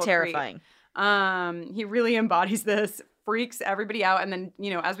incredible He is terrifying. Creep. He really embodies this, freaks everybody out. And then,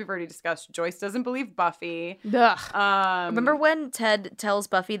 as we've already discussed, Joyce doesn't believe Buffy. Ugh. Remember when Ted tells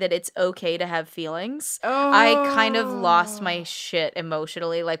Buffy that it's okay to have feelings? Oh. I kind of lost my shit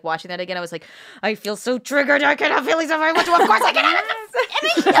emotionally. Like watching that again, I was like, I feel so triggered. I can have feelings if I want to. Of course I can have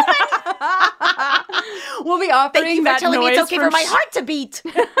We'll be offering Thank you for telling me it's okay for my heart to beat.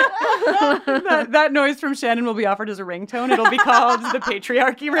 that noise from Shannon will be offered as a ringtone. It'll be called the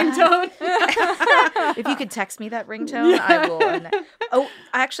patriarchy ringtone. If you could text me that ringtone, I will. Oh,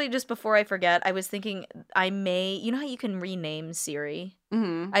 actually, just before I forget, I was thinking you know how you can rename Siri?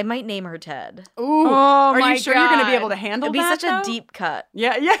 Mm-hmm. I might name her Ted. Ooh. Are you sure you're going to be able to handle that? It'd be such a deep cut.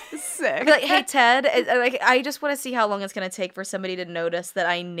 Yeah. Sick. I'd be like, hey, Ted, I just want to see how long it's going to take for somebody to notice that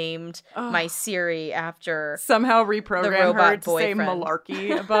I named my Siri after somehow reprogram the robot her to boyfriend. Say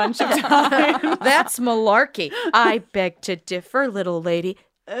malarkey a bunch of times. That's malarkey. I beg to differ, little lady.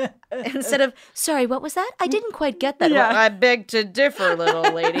 Instead of, sorry, what was that? I didn't quite get that. Yeah. Well, I beg to differ,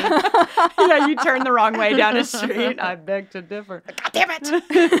 little lady. Yeah, you turn the wrong way down the street. I beg to differ. God damn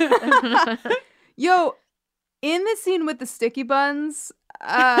it. Yo, in the scene with the sticky buns,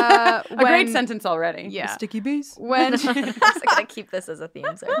 a great sentence already. Yeah. The sticky bees. When I'm gonna keep this as a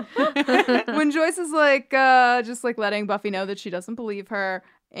theme song. When Joyce is like, just like letting Buffy know that she doesn't believe her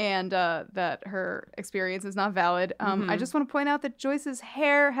and that her experience is not valid. I just want to point out that Joyce's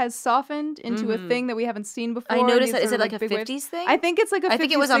hair has softened into a thing that we haven't seen before. I noticed that. Is it like a big 50s waves. thing? I think it's like a 50s, I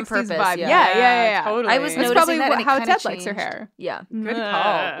think it was on 60s purpose. vibe. Yeah, Totally. I was That's noticing probably that and how it kinda Ted likes her changed. hair. Yeah. Good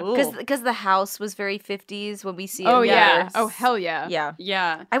call. Because the house was very 50s when we see it. Oh, yeah. Yes. Oh, hell yeah.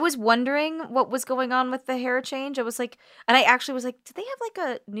 Yeah. I was wondering what was going on with the hair change. I was like, and I actually was like, did they have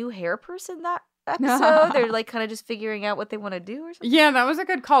like a new hair person that episode? They're like kind of just figuring out what they want to do or something. Yeah, that was a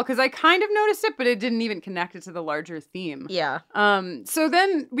good call because I kind of noticed it, but it didn't even connect it to the larger theme. Yeah. So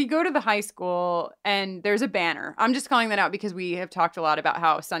then we go to the high school and there's a banner. I'm just calling that out because we have talked a lot about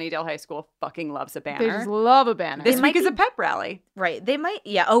how Sunnydale High School fucking loves a banner. They just love a banner. This week is a pep rally. Right. They might.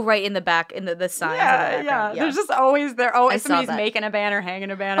 Yeah. Oh, right. In the back, in the signs. Yeah. There's just always somebody's making a banner,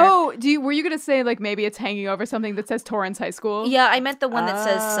 hanging a banner. Oh, were you gonna say like maybe it's hanging over something that says Torrance High School? Yeah, I meant the one that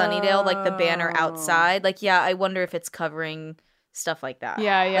says Sunnydale, like the banner outside. Like, yeah, I wonder if it's covering stuff like that.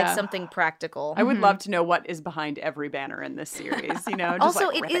 Yeah. Like something practical. I would love to know what is behind every banner in this series. Just also,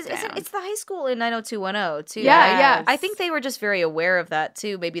 like it's the high school in 90210 too. Yeah, yeah. I think they were just very aware of that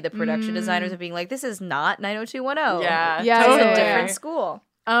too. Maybe the production designers are being like, "This is not 90210. Yeah, It's a different school."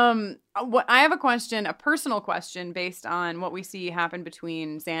 What I have a personal question based on what we see happen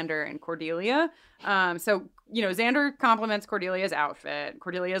between Xander and Cordelia. So, Xander compliments Cordelia's outfit.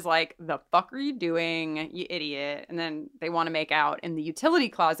 Cordelia's like, the fuck are you doing, you idiot? And then they want to make out in the utility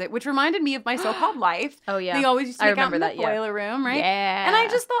closet, which reminded me of my so-called life. Oh, yeah. They always used to make out in the that, boiler room, right? Yeah. And I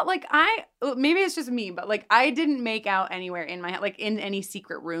just thought, maybe it's just me, but I didnn't make out anywhere in my, in any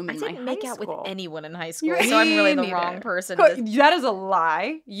secret room in my high school. I didn't make out with anyone in high school, so I'm really the wrong person. That is a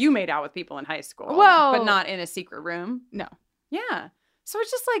lie. You made out with people in high school. Well, but not in a secret room. No. Yeah. So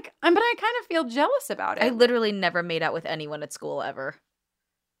it's just but I kind of feel jealous about it. I literally never made out with anyone at school ever.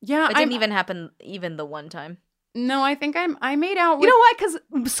 Yeah. It didn't even happen even the one time. No, I think I made out with... You know why?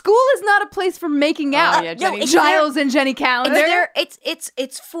 Because school is not a place for making out. yeah, no, it's Giles and Jenny Calendar.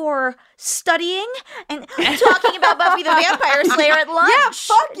 It's for studying and talking about Buffy the Vampire Slayer at lunch. Yeah,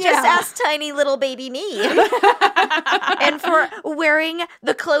 fuck yeah. Just ask tiny little baby me. And for wearing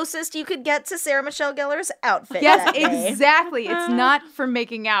the closest you could get to Sarah Michelle Gellar's outfit. Yes, that day. exactly. It's not for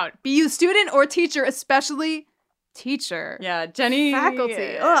making out. Be you student or teacher, especially teacher. Yeah, Jenny...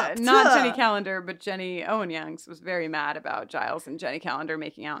 Faculty. Not Jenny Calendar, but Jenny Owen Youngs was very mad about Giles and Jenny Calendar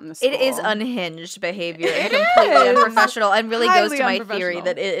making out in the school. It is unhinged behavior and completely unprofessional, and really goes Highly to my theory unprofessional.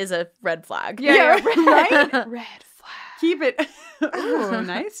 that it is a red flag. Yeah, right? Red flag. Keep it. Ooh,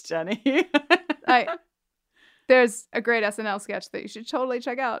 nice, Jenny. There's a great SNL sketch that you should totally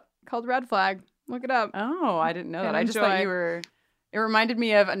check out called Red Flag. Look it up. Oh, I didn't know that. And I just enjoy. thought you were... It reminded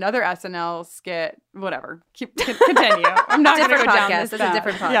me of another SNL skit. Whatever. Continue. I'm not going to go down this It's a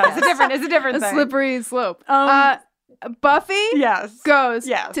different podcast. Yeah, it's a different A thing. slippery slope. Buffy goes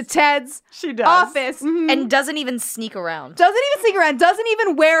to Ted's office and doesn't even sneak around. Doesn't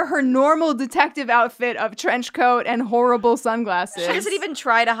even wear her normal detective outfit of trench coat and horrible sunglasses. She doesn't even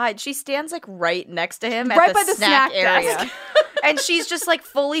try to hide. She stands like right next to him Right at by the the snack snack area. desk. And she's just like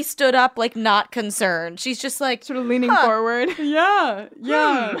fully stood up, like not concerned. She's just like sort of leaning forward. Yeah.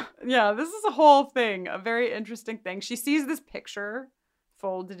 This is a whole thing, a very interesting thing. She sees this picture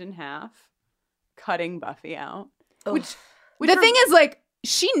folded in half, cutting Buffy out. Which the thing is, like,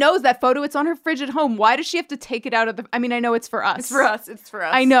 she knows that photo. It's on her fridge at home. Why does she have to take it out of the... I mean, I know it's for us. It's for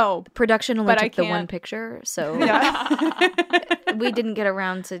us. I know. Production only But I took the one can't. picture, so Yeah. we didn't get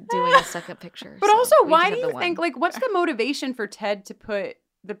around to doing a second picture. But so also, we why did do the you one. think, like, what's the motivation for Ted to put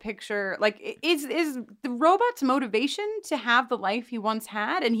the picture, like, is the robot's motivation to have the life he once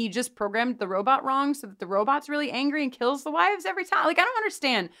had, and he just programmed the robot wrong so that the robot's really angry and kills the wives every time? Like, I don't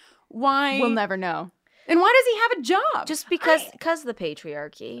understand why. We'll never know. And why does he have a job? Just because the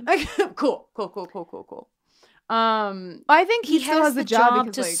patriarchy. Cool. I think he still has the a job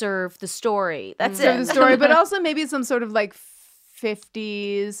because, to like, serve the story. That's serve it. the story, but also maybe some sort of like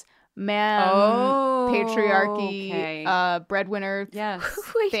 50s patriarchy okay. breadwinner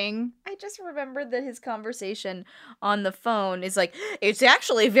thing. I just remembered that his conversation on the phone is like, it's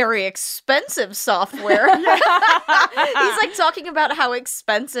actually very expensive software. He's like talking about how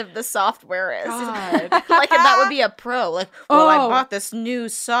expensive the software is. Like, and that would be a pro. Like, well, I bought this new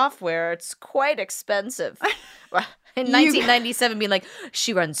software. It's quite expensive. In 1997, being like,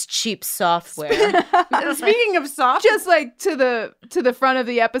 she runs cheap software. Speaking of software, just like to the front of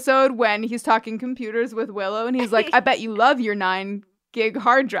the episode when he's talking computers with Willow, and he's like, "I bet you love your 9-gig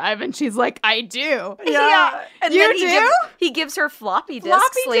hard drive," and she's like, "I do." Yeah. And you then do? He gives her floppy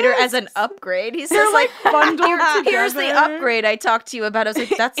disks later as an upgrade. He says like bundled here's the upgrade I talked to you about. I was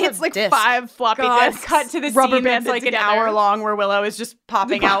like, that's it's a like disc. 5 floppy disks. Cut to the rubber scene that's banded like together. an hour long where Willow is just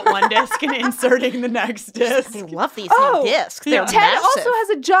popping out one disc and inserting the next disc. I love these new discs. They're Ted massive. also has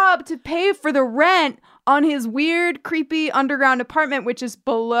a job to pay for the rent on his weird, creepy underground apartment, which is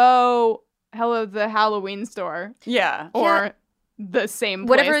below the Halloween store. Yeah. Or the same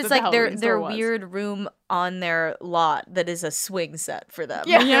place whatever that is the like Halloween their store was. weird room on their lot that is a swing set for them.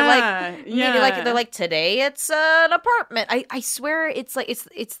 Yeah. They're like maybe like they're like, today it's an apartment. I swear it's like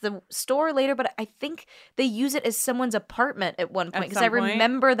it's the store later, but I think they use it as someone's apartment at one point because I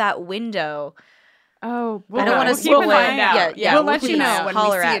remember that window. Oh, I don't want to keep an spoil eye out. Yeah, we'll let you please know when we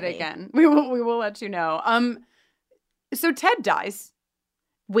holler see at it me. again. We will let you know. So Ted dies.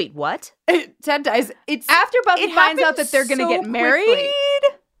 Wait, what? Ted dies. It's after Buffy it finds out happens that they're gonna so get married. quickly.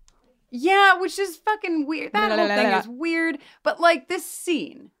 Yeah, which is fucking weird. That whole thing is weird. But like this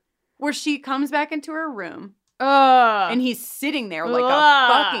scene where she comes back into her room and he's sitting there like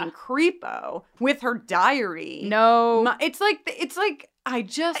a fucking creepo with her diary. No, it's like I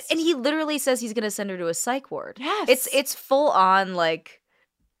just and he literally says he's gonna send her to a psych ward. Yes, it's full on like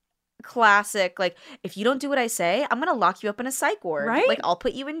classic. Like, if you don't do what I say, I'm gonna lock you up in a psych ward. Right? Like, I'll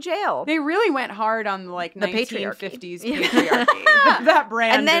put you in jail. They really went hard on like The 1950s patriarchy. patriarchy. That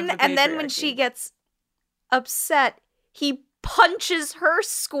brand. And then when she gets upset, he punches her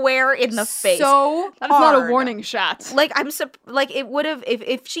square in the face. So that's not a warning shot. Like it would have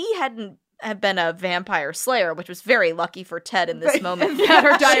if she hadn't have been a vampire slayer, which was very lucky for Ted in this moment. That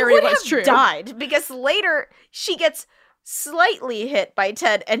her diary she would was have true. died because later she gets slightly hit by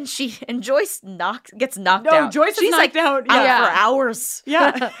Ted and Joyce gets knocked out. No, Joyce is knocked out. out Yeah. for hours.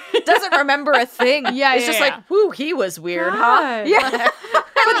 Yeah. Doesn't remember a thing. Yeah, it's just like, whoo, he was weird, huh? God. Yeah.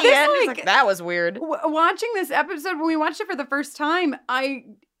 At the end, he's like, that was weird. Watching this episode, when we watched it for the first time, I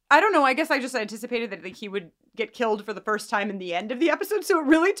don't know. I guess I just anticipated that like, he would get killed for the first time in the end of the episode. So it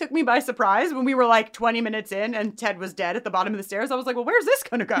really took me by surprise when we were like 20 minutes in and Ted was dead at the bottom of the stairs. I was like, well, where's this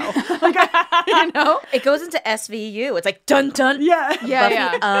going to go? Like, you know? It goes into SVU. It's like, dun, dun. Yeah.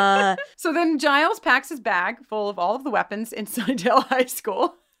 Buffy, So then Giles packs his bag full of all of the weapons in Sunnydale High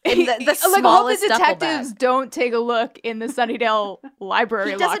School. In the like, hope smallest the duffel detectives bag. don't take a look in the Sunnydale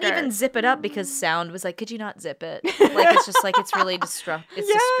library He doesn't locker. even zip it up because Sound was like, could you not zip it? Like, it's just like, it's really disruptive.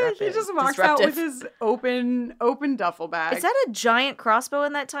 He just walks out with his open duffel bag. Is that a giant crossbow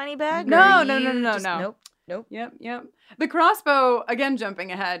in that tiny bag? No. Nope. Yep. The crossbow, again,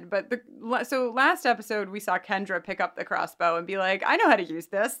 jumping ahead, but so last episode we saw Kendra pick up the crossbow and be like, I know how to use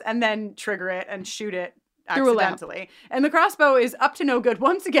this, and then trigger it and shoot it through a lamp. accidentally. And the crossbow is up to no good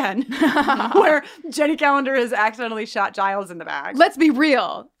once again, where Jenny Calendar has accidentally shot Giles in the back. Let's be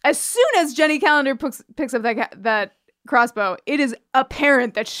real. As soon as Jenny Calendar picks up that crossbow, it is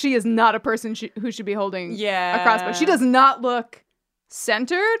apparent that she is not a person who should be holding a crossbow. She does not look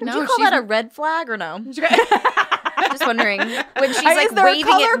centered. Would you call that a red flag or no? Just wondering. When she's like there a waving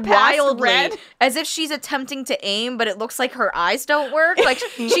color it past wildly, red? as if she's attempting to aim, but it looks like her eyes don't work. Like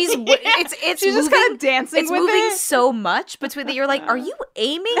she's She's just moving, kind of dancing It's with moving it. so much between you're like, are you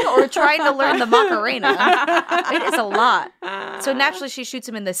aiming or trying to learn the Macarena? It is a lot. So naturally, she shoots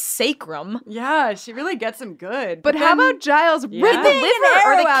him in the sacrum. Yeah, she really gets him good. But how about Giles ripping the liver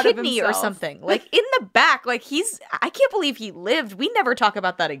or the out of kidney or himself? something? Like in the back, like I can't believe he lived. We never talk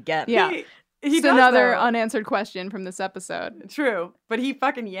about that again. Yeah. He It's does, another though. unanswered question from this episode. True, but he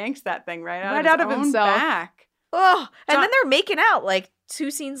fucking yanks that thing right Right out out of of his own himself. back. Oh, and then they're making out like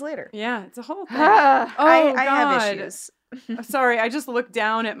 2 scenes later. Yeah, it's a whole thing. I God. have issues. Sorry, I just looked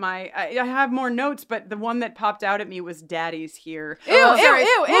down at my. I have more notes, but the one that popped out at me was "Daddy's here." Ew, Sorry.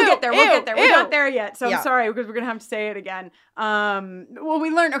 ew, We'll ew, get there. We'll ew, get there. We're ew. not there yet, so Yeah. I'm sorry because we're gonna have to say it again. Well, we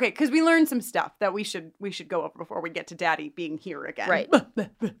learned because we learned some stuff that we should go over before we get to Daddy being here again. Right.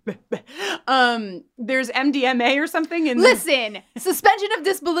 There's MDMA or something in. Listen, suspension of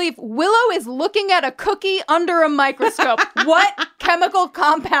disbelief. Willow is looking at a cookie under a microscope. What chemical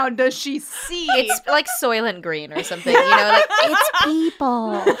compound does she see? It's like Soylent Green or something, you know, like it's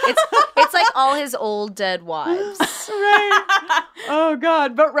people. It's like all his old dead wives. Right. Oh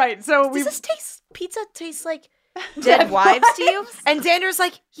God, but right. So Does pizza taste like dead wives to you? And Xander's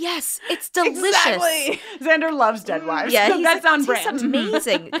like, yes, it's delicious. Exactly. Xander loves dead wives. Yeah, so that's on he's brand.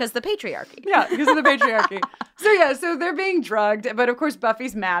 amazing because the patriarchy. Yeah, because of the patriarchy. So they're being drugged, but of course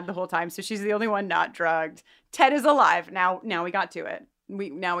Buffy's mad the whole time, so she's the only one not drugged. Ted is alive. Now we got to it. We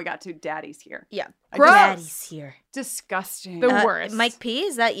got to Daddy's here. Yeah. Gross. Daddy's here. Disgusting. The worst. Mike P,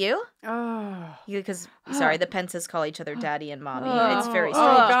 is that you? Oh. Because sorry, the Pences call each other daddy and mommy. It's very Oh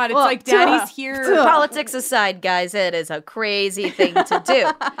strange. God, it's like Daddy's here. Politics aside, guys, it is a crazy thing to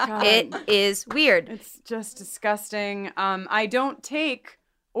do. It is weird. It's just disgusting. I don't take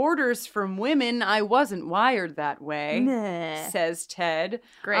orders from women. I wasn't wired that way, says Ted.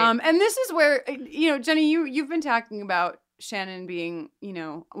 Great. And this is where, Jenny, you've been talking about Shannon being,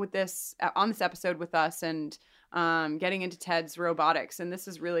 with this on this episode with us and getting into Ted's robotics. And this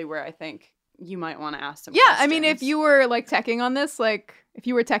is really where I think you might want to ask some questions. I mean, if you were like teching on this, like if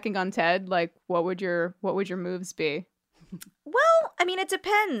you were teching on Ted, like what would your moves be? Well, I mean, it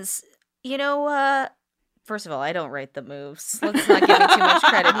depends. First of all, I don't write the moves. Let's not give me too much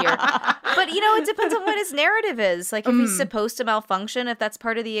credit here. But, it depends on what his narrative is. Like, if he's supposed to malfunction, if that's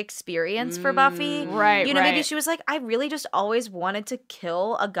part of the experience for Buffy. Right, Maybe she was like, I really just always wanted to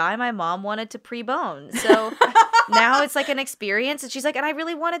kill a guy my mom wanted to pre-bone. So now it's like an experience. And she's like, and I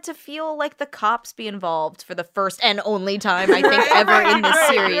really wanted to feel like the cops be involved for the first and only time, I think, ever in this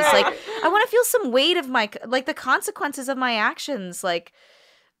series. Like, I want to feel some weight of the consequences of my actions. Like,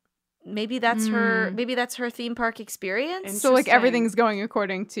 maybe that's her theme park experience. So like everything's going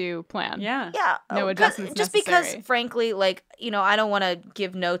according to plan. Yeah. No adjustments just necessary. because, frankly, I don't want to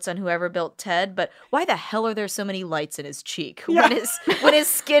give notes on whoever built Ted, but why the hell are there so many lights in his cheek? Yeah. When his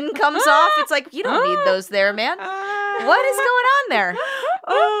skin comes off, it's like, you don't need those there, man. What is going on there?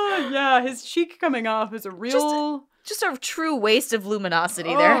 Oh, yeah. His cheek coming off is a real... Just a true waste of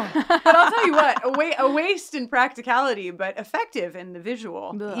luminosity there. But I'll tell you what, a waste in practicality, but effective in the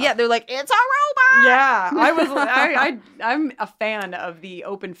visual. Yeah, they're like, it's a robot. Yeah, I'm a fan of the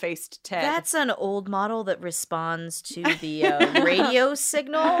open-faced Ted. That's an old model that responds to the radio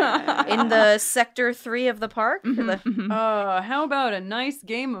signal in the Sector 3 of the park. How about a nice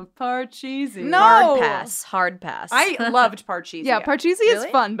game of Parcheesi? No! Hard pass. I loved Parcheesi. Yeah, Parcheesi is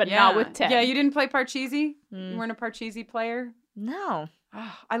fun, but not with Ted. Yeah, you didn't play Parcheesi? You weren't a Parcheesi player? No.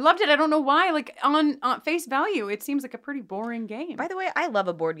 I loved it. I don't know why. Like on face value, it seems like a pretty boring game. By the way, I love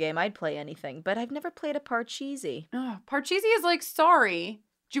a board game. I'd play anything, but I've never played a Parcheesi. Parcheesi is like Sorry.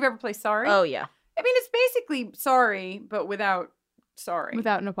 Did you ever play Sorry? Oh, yeah. I mean, it's basically Sorry, but without sorry.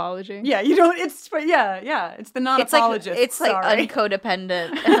 Without an apology. Yeah, you don't, it's the non-apologist. It's like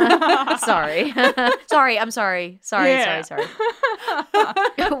uncodependent. Sorry. I'm sorry. Sorry.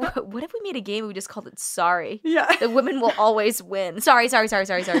 What if we made a game and we just called it Sorry? Yeah. The women will always win. Sorry.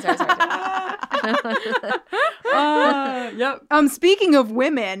 Yep. Speaking of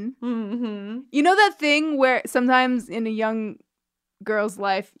women, you know that thing where sometimes in a young girl's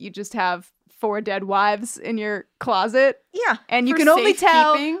life, you just have 4 dead wives in your closet? Yeah. And you can only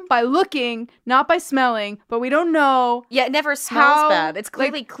tell by looking, not by smelling, but we don't know. Yeah, it never smells bad. It's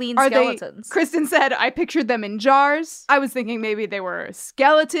clearly clean skeletons. Kristen said, I pictured them in jars. I was thinking maybe they were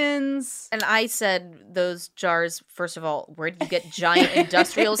skeletons. And I said, those jars, first of all, where do you get giant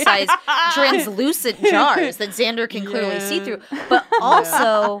industrial-sized translucent jars that Xander can clearly see through? But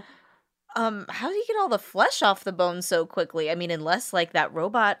also... how do you get all the flesh off the bones so quickly? I mean, unless like that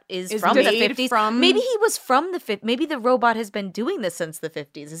robot is from the 50s. Maybe he was from the 50s. Maybe the robot has been doing this since the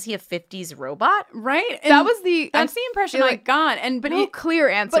 50s. Is he a 50s robot? Right? And that's the impression I got. But no clear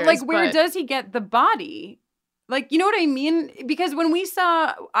answers. But like, where does he get the body? Like, you know what I mean? Because when we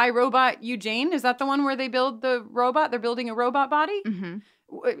saw iRobot Eugene, is that the one where they build the robot? They're building a robot body? Mm-hmm.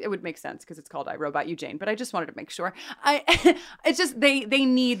 It would make sense because it's called iRobot Eugene, but I just wanted to make sure. It's just they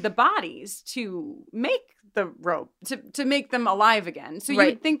need the bodies to make the rope to make them alive again. So you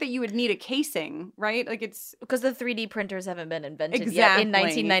would think that you would need a casing, right? Like it's because the 3D printers haven't been invented yet in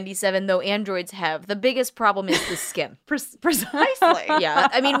 1997, though androids have. The biggest problem is the skin. Precisely. Yeah,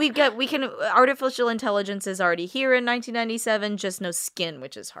 I mean artificial intelligence is already here in 1997, just no skin,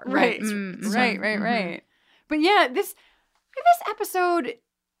 which is hard. Right. Right. But yeah, this episode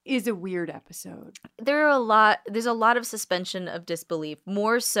is a weird episode. There's a lot of suspension of disbelief,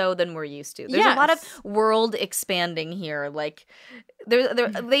 more so than we're used to. There's a lot of world expanding here. Like they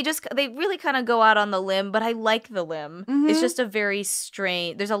really kind of go out on the limb, but I like the limb. Mm-hmm. It's just a very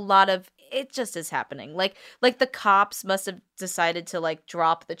strange. There's a lot of it just is happening. Like the cops must have decided to like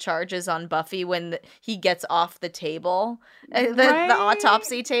drop the charges on Buffy when he gets off the table, the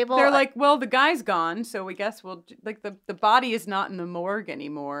autopsy table. They're like, well, the guy's gone, so we guess we'll like the body is not in the morgue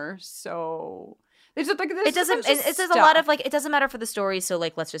anymore. So it's just like it doesn't. It's a lot of like it doesn't matter for the story. So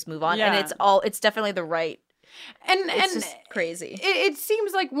like let's just move on. Yeah. And it's definitely the right. And it's just crazy. It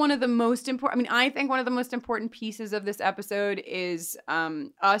seems like one of the most important. I mean, I think one of the most important pieces of this episode is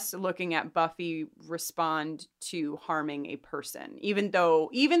us looking at Buffy respond to harming a person, even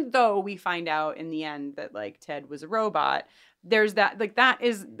though we find out in the end that like Ted was a robot. There's that like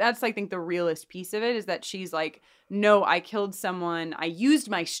that's I think the realest piece of it is that she's like, no, I killed someone. I used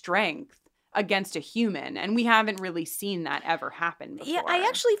my strength against a human, and we haven't really seen that ever happen before. Yeah, I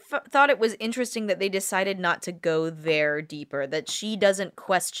actually thought it was interesting that they decided not to go there deeper, that she doesn't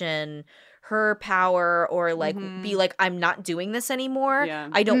question her power or like be like, I'm not doing this anymore. Yeah.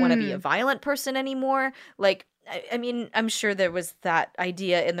 I don't want to be a violent person anymore. Like, I mean, I'm sure there was that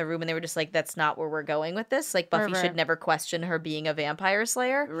idea in the room and they were just like, that's not where we're going with this. Like, Buffy should never question her being a vampire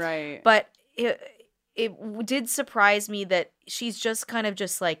slayer. Right. But it did surprise me that she's just kind of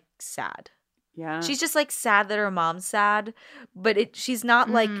just like sad. Yeah. She's just like sad that her mom's sad, but she's not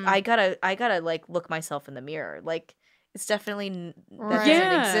like I gotta like look myself in the mirror. Like it's definitely that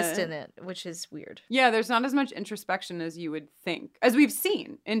doesn't exist in it, which is weird. Yeah, there's not as much introspection as you would think, as we've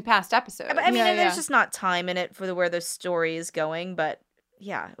seen in past episodes. I mean, there's just not time in it for where the story is going, but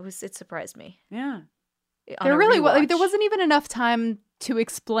yeah, it surprised me. Yeah. There really was there wasn't even enough time to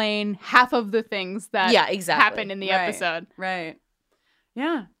explain half of the things that happened in the episode. Right.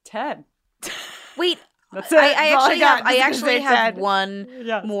 Yeah, Ted. Wait, that's it. I actually have one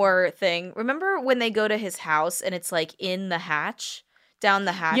more thing. Remember when they go to his house and it's like in the hatch, down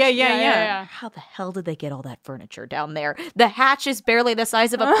the hatch? Yeah. How the hell did they get all that furniture down there? The hatch is barely the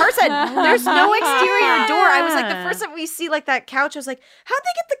size of a person. There's no exterior door. I was like, the first time we see like that couch, I was like, how'd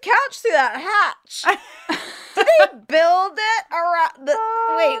they get the couch through that hatch? Did they build it around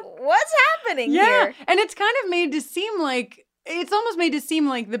wait, what's happening here? And it's kind of made to seem like it's almost made to seem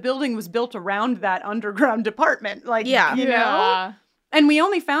like the building was built around that underground department. Like, you know? And we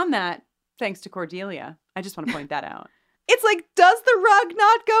only found that thanks to Cordelia. I just want to point that out. It's like, does the rug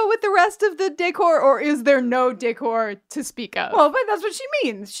not go with the rest of the decor, or is there no decor to speak of? Well, but that's what she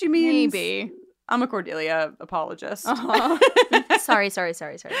means. She means... Maybe. I'm a Cordelia apologist. Sorry.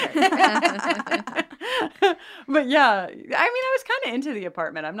 But yeah, I mean, I was kind of into the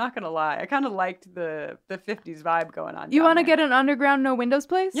apartment. I'm not gonna lie. I kind of liked the 50s vibe going on. You want to get an underground no windows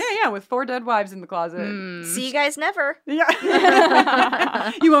place? Yeah, with 4 dead wives in the closet. See you guys never.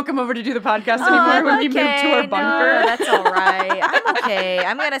 Yeah. You won't come over to do the podcast anymore when we move to our bunker. No, that's all right. I'm okay.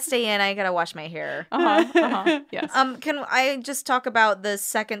 I'm gonna stay in. I gotta wash my hair. Yes. Can I just talk about the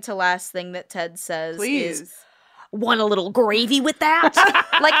second to last thing that Ted says? Please. Is, want a little gravy with that?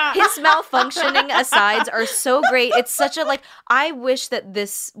 Like, his malfunctioning asides are so great. It's such a, like, I wish that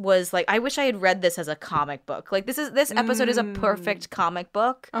this was, like, I wish I had read this as a comic book. Like, this episode is a perfect comic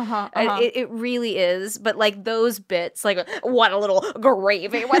book. It really is. But, like, those bits, like, want a little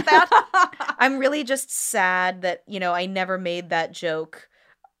gravy with that? I'm really just sad that, you know, I never made that joke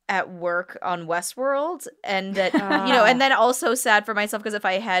at work on Westworld, and that you know, and then also sad for myself because if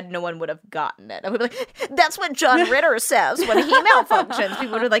I had, no one would have gotten it. I would be like, that's what John Ritter says when he malfunctions.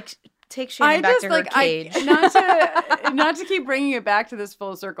 People would like take Shannon back to her cage. Not to keep bringing it back to this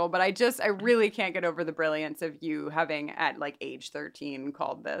full circle, but I really can't get over the brilliance of you having at like age 13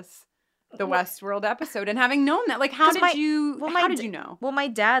 called this the Westworld episode and having known that. Like, how did you know? Well, my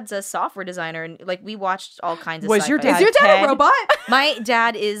dad's a software designer, and like we watched all kinds of Was your sci-fi. dad, is your dad a robot? My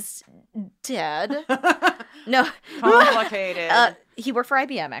dad is dead. No. Complicated. He worked for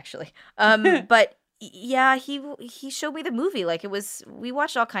IBM, actually. But yeah, he showed me the movie. Like, we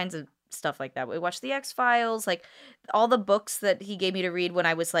watched all kinds of stuff like that. We watched the X-Files, like all the books that he gave me to read when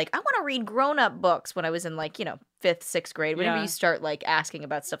I was like, I want to read grown-up books when I was in like, you know, 5th, 6th grade. Whenever you start like asking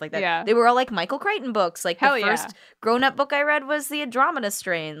about stuff like that. They were all like Michael Crichton books. Like the first grown-up book I read was the Andromeda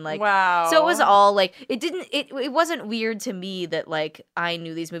Strain. Like, wow. So it was all like, it wasn't weird to me that like I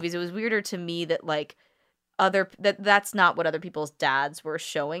knew these movies. It was weirder to me that like that's not what other people's dads were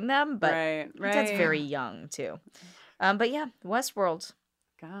showing them. But right. That's very young too. But yeah, Westworld.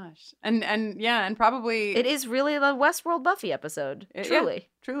 Gosh. And probably it is really the Westworld Buffy episode. Truly.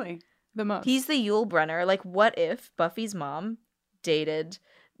 Truly. The most. He's the Yul Brynner. Like, what if Buffy's mom dated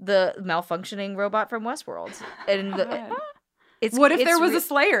the malfunctioning robot from Westworld? And what if there was a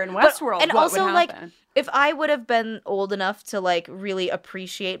Slayer in Westworld? And what also, would like, happen? if I would have been old enough to like really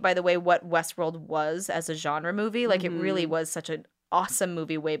appreciate, by the way, what Westworld was as a genre movie, like it really was such an awesome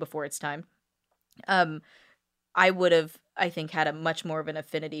movie way before its time. I would have, I think, had a much more of an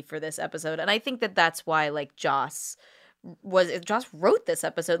affinity for this episode. And I think that that's why, like, Joss wrote this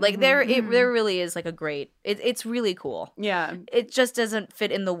episode. Like, there really is, like, a great, it's really cool. Yeah. It just doesn't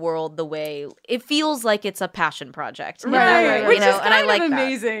fit in the world the way, it feels like it's a passion project. Right. Which is kind of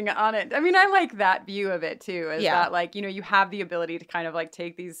amazing on it. I mean, I like that view of it, too. Is that, like, you know, you have the ability to kind of, like,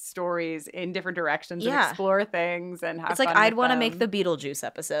 take these stories in different directions and explore things and have It's like, fun I'd with want to them. make the Beetlejuice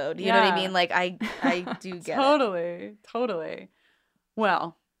episode. You know what I mean? Like, I do get it. Totally.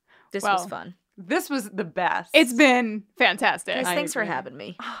 Well. This was fun. This was the best. It's been fantastic. Guys, thanks for having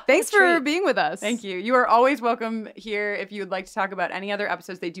me. Thanks for being with us. Thank you. You are always welcome here if you would like to talk about any other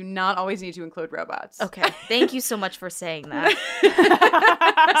episodes. They do not always need to include robots. Okay. Thank you so much for saying that.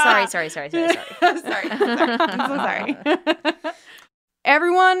 Sorry. I'm so sorry.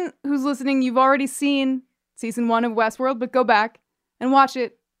 Everyone who's listening, you've already seen season 1 of Westworld, but go back and watch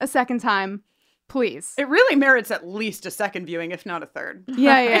it a second time. Please. It really merits at least a second viewing, if not a third.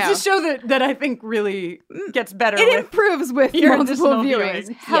 Yeah. It's a show that I think really gets better. It improves with your multiple additional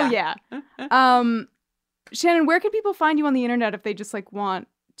viewings. Hell yeah. Shannon, where can people find you on the internet if they just like want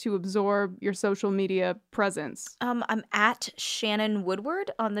to absorb your social media presence? I'm at Shannon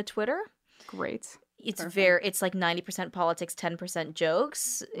Woodward on the Twitter. Great. It's like 90% politics, 10%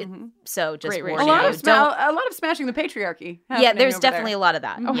 jokes. So just a lot of smashing the patriarchy. Yeah, there's definitely a lot of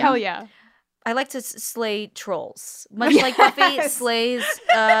that. Oh, hell yeah. I like to slay trolls, much like Buffy slays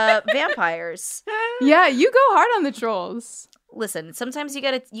vampires. Yeah, you go hard on the trolls. Listen, sometimes you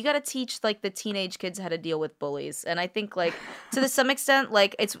gotta teach like the teenage kids how to deal with bullies, and I think like to some extent,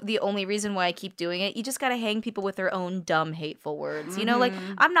 like it's the only reason why I keep doing it. You just gotta hang people with their own dumb, hateful words. You know, like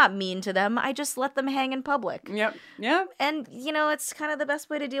I'm not mean to them. I just let them hang in public. Yep. And you know, it's kind of the best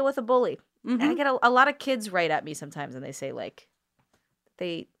way to deal with a bully. And I get a lot of kids write at me sometimes, and they say like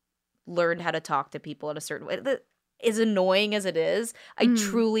they learned how to talk to people in a certain way. As annoying as it is, I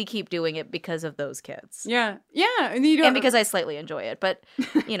truly keep doing it because of those kids. Yeah. And because I slightly enjoy it, but,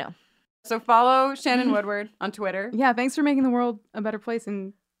 you know. So follow Shannon Woodward on Twitter. Yeah, thanks for making the world a better place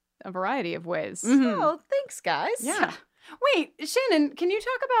in a variety of ways. Oh, thanks, guys. Yeah. Wait, Shannon, can you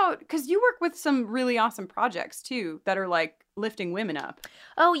talk about, because you work with some really awesome projects too that are like lifting women up.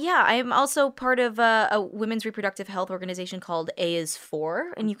 Oh, yeah. I'm also part of a women's reproductive health organization called A is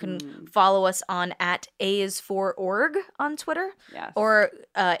For, and you can follow us on @aisfor.org on Twitter. Yes. Or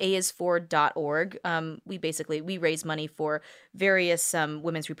aisfor.org. We raise money for various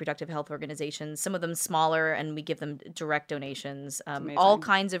women's reproductive health organizations, some of them smaller, and we give them direct donations. All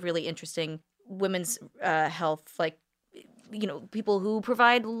kinds of really interesting women's health, like, you know, people who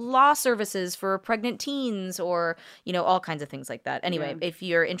provide law services for pregnant teens or, you know, all kinds of things like that. Anyway, if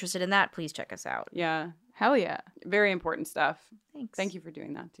you're interested in that, please check us out. Yeah. Hell yeah. Very important stuff. Thanks. Thank you for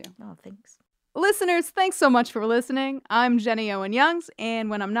doing that too. Oh, thanks. Listeners, thanks so much for listening. I'm Jenny Owen Youngs, and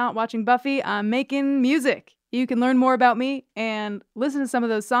when I'm not watching Buffy, I'm making music. You can learn more about me and listen to some of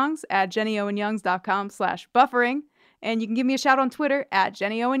those songs at jennyowenyoungs.com/buffering. And you can give me a shout on Twitter at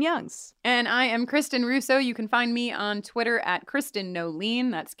Jenny Owen Youngs. And I am Kristen Russo. You can find me on Twitter at Kristen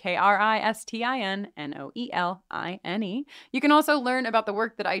Noeline. That's KristinnNoeline. You can also learn about the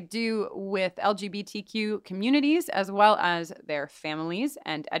work that I do with LGBTQ communities as well as their families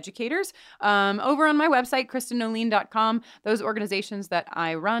and educators over on my website, KristenNoeline.com. Those organizations that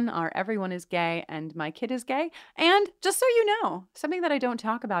I run are Everyone is Gay and My Kid is Gay. And just so you know, something that I don't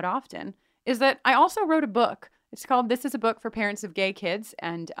talk about often is that I also wrote a book. It's called This is a Book for Parents of Gay Kids,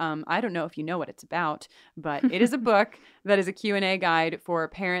 and I don't know if you know what it's about, but it is a book that is a Q&A guide for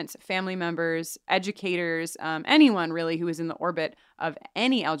parents, family members, educators, anyone really who is in the orbit of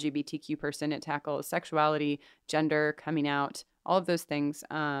any LGBTQ person. It tackles sexuality, gender, coming out, all of those things.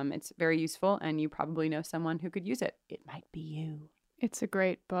 It's very useful, and you probably know someone who could use it. It might be you. It's a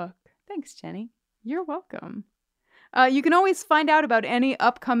great book. Thanks, Jenny. You're welcome. You can always find out about any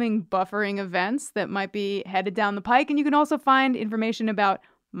upcoming buffering events that might be headed down the pike, and you can also find information about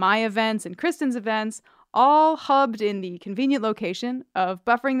my events and Kristen's events, all hubbed in the convenient location of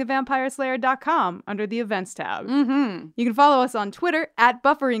bufferingthevampireslayer.com under the events tab. You can follow us on Twitter at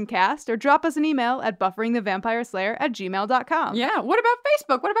BufferingCast or drop us an email at bufferingthevampireslayer@gmail.com. Yeah. What about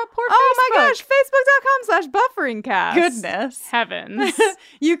Facebook? What about poor Facebook? Oh my gosh, Facebook.com/BufferingCast. Goodness. Heavens.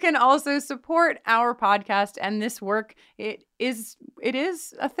 You can also support our podcast and this work. It is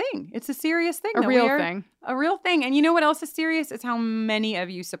a thing. It's a serious thing. A real thing. A real thing. And you know what else is serious? It's how many of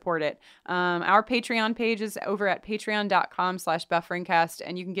you support it. Our Patreon page is over at patreon.com/bufferingcast,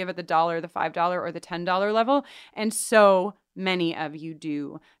 and you can give at the $1, the $5, or the $10 level. And so many of you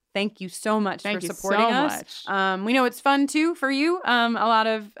do. Thank you so much for supporting us. We know it's fun too for you. A lot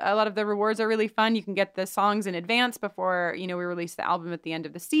of the rewards are really fun. You can get the songs in advance before, you know, we release the album at the end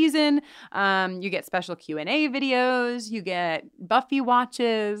of the season. You get special Q&A videos. You get Buffy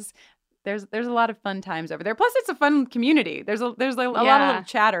watches. There's a lot of fun times over there. Plus, it's a fun community. There's a lot of little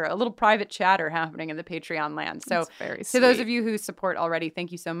chatter, a little private chatter happening in the Patreon land. So very to those of you who support already,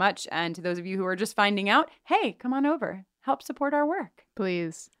 thank you so much. And to those of you who are just finding out, hey, come on over. Help support our work.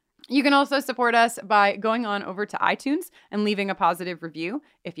 Please. You can also support us by going on over to iTunes and leaving a positive review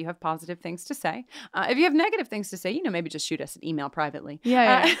if you have positive things to say. If you have negative things to say, you know, maybe just shoot us an email privately.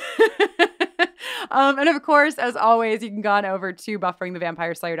 Yeah. And of course, as always, you can go on over to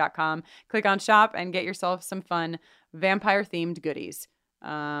bufferingthevampireslayer.com, click on shop, and get yourself some fun vampire-themed goodies.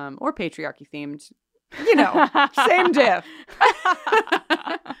 Or patriarchy-themed. You know, same diff.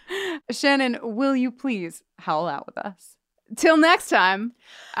 Shannon, will you please howl out with us? Till next time.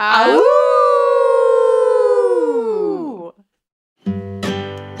 Ow!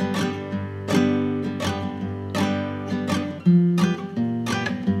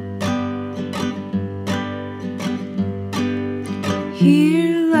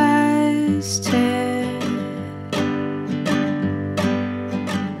 Here lies Ted.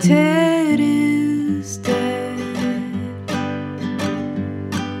 Ted is dead.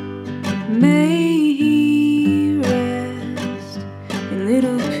 May he rest in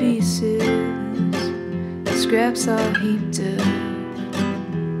little pieces, scraps all heaped up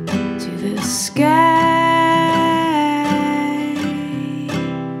to the sky.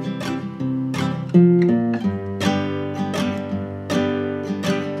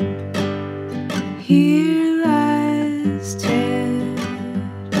 Here lies Ted,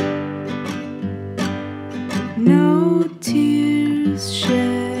 no tears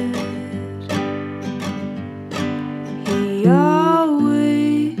shed. He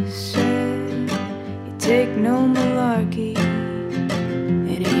always said he'd take no malarkey,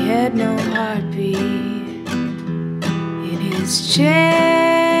 and he had no heartbeat in his chest.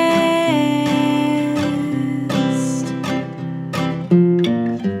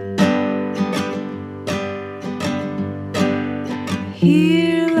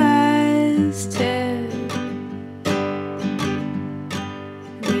 Here lies Ted,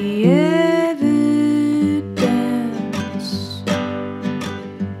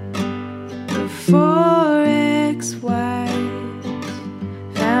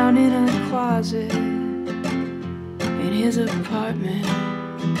 down in a closet in his apartment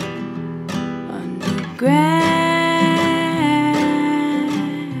underground.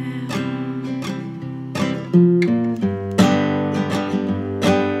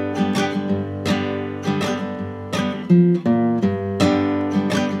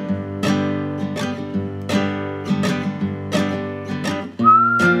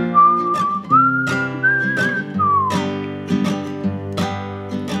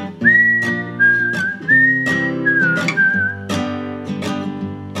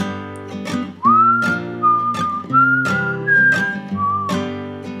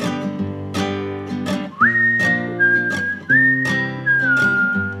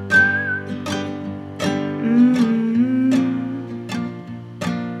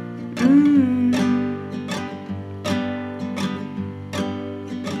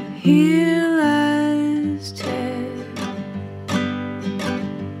 Here lies Ted.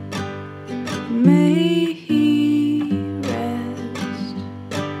 May he rest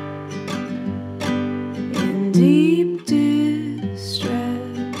in deep distress.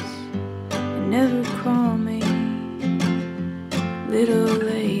 And never call me little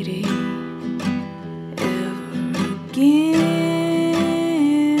lady ever again.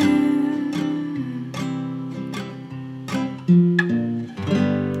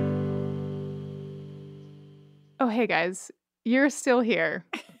 Oh, hey guys, you're still here.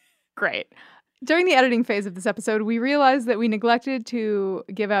 Great. During the editing phase of this episode, we realized that we neglected to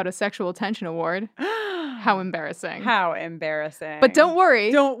give out a sexual tension award. How embarrassing. How embarrassing. But don't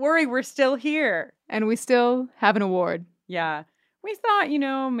worry. Don't worry, we're still here. And we still have an award. Yeah. We thought,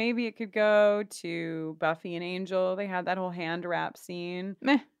 maybe it could go to Buffy and Angel. They had that whole hand wrap scene.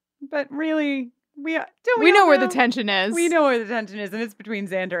 Meh. But really, we know where the tension is. We know where the tension is, and it's between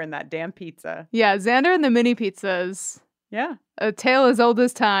Xander and that damn pizza. Yeah, Xander and the mini pizzas. Yeah. A tale as old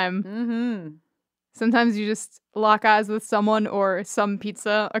as time. Mm-hmm. Sometimes you just lock eyes with someone or some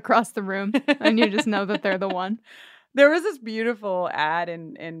pizza across the room, and you just know that they're the one. There was this beautiful ad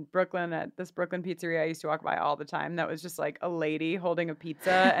in Brooklyn at this Brooklyn pizzeria I used to walk by all the time that was just like a lady holding a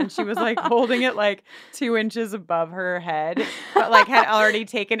pizza, and she was like holding it like 2 inches above her head, but like had already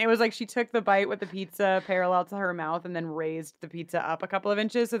taken, it was like she took the bite with the pizza parallel to her mouth and then raised the pizza up a couple of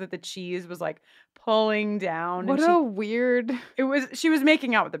inches so that the cheese was like pulling down. What a weird... She was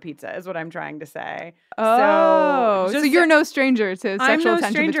making out with the pizza is what I'm trying to say. Oh, so you're no stranger to sexual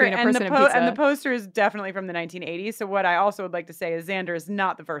tension between a person and pizza. And the poster is definitely from the 1980s. So what I also would like to say is Xander is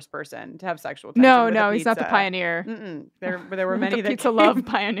not the first person to have sexual tension with a pizza. He's not the pioneer. There were many the that pizza love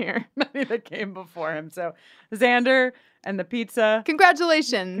pioneer. Many that came before him. So Xander and the pizza.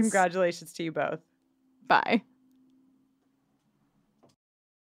 Congratulations. Congratulations to you both. Bye.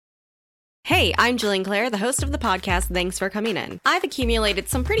 Hey, I'm Jillian Clare, the host of the podcast Thanks for Coming In. I've accumulated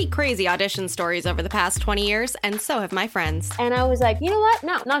some pretty crazy audition stories over the past 20 years, and so have my friends. And I was like, you know what?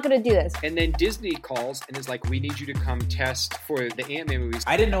 No, not going to do this. And then Disney calls and is like, we need you to come test for the Ant-Man movies.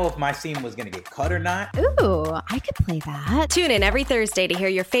 I didn't know if my scene was going to get cut or not. Ooh, I could play that. Tune in every Thursday to hear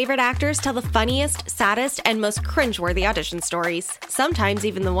your favorite actors tell the funniest, saddest, and most cringeworthy audition stories. Sometimes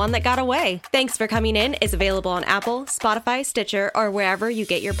even the one that got away. Thanks for Coming In is available on Apple, Spotify, Stitcher, or wherever you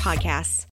get your podcasts.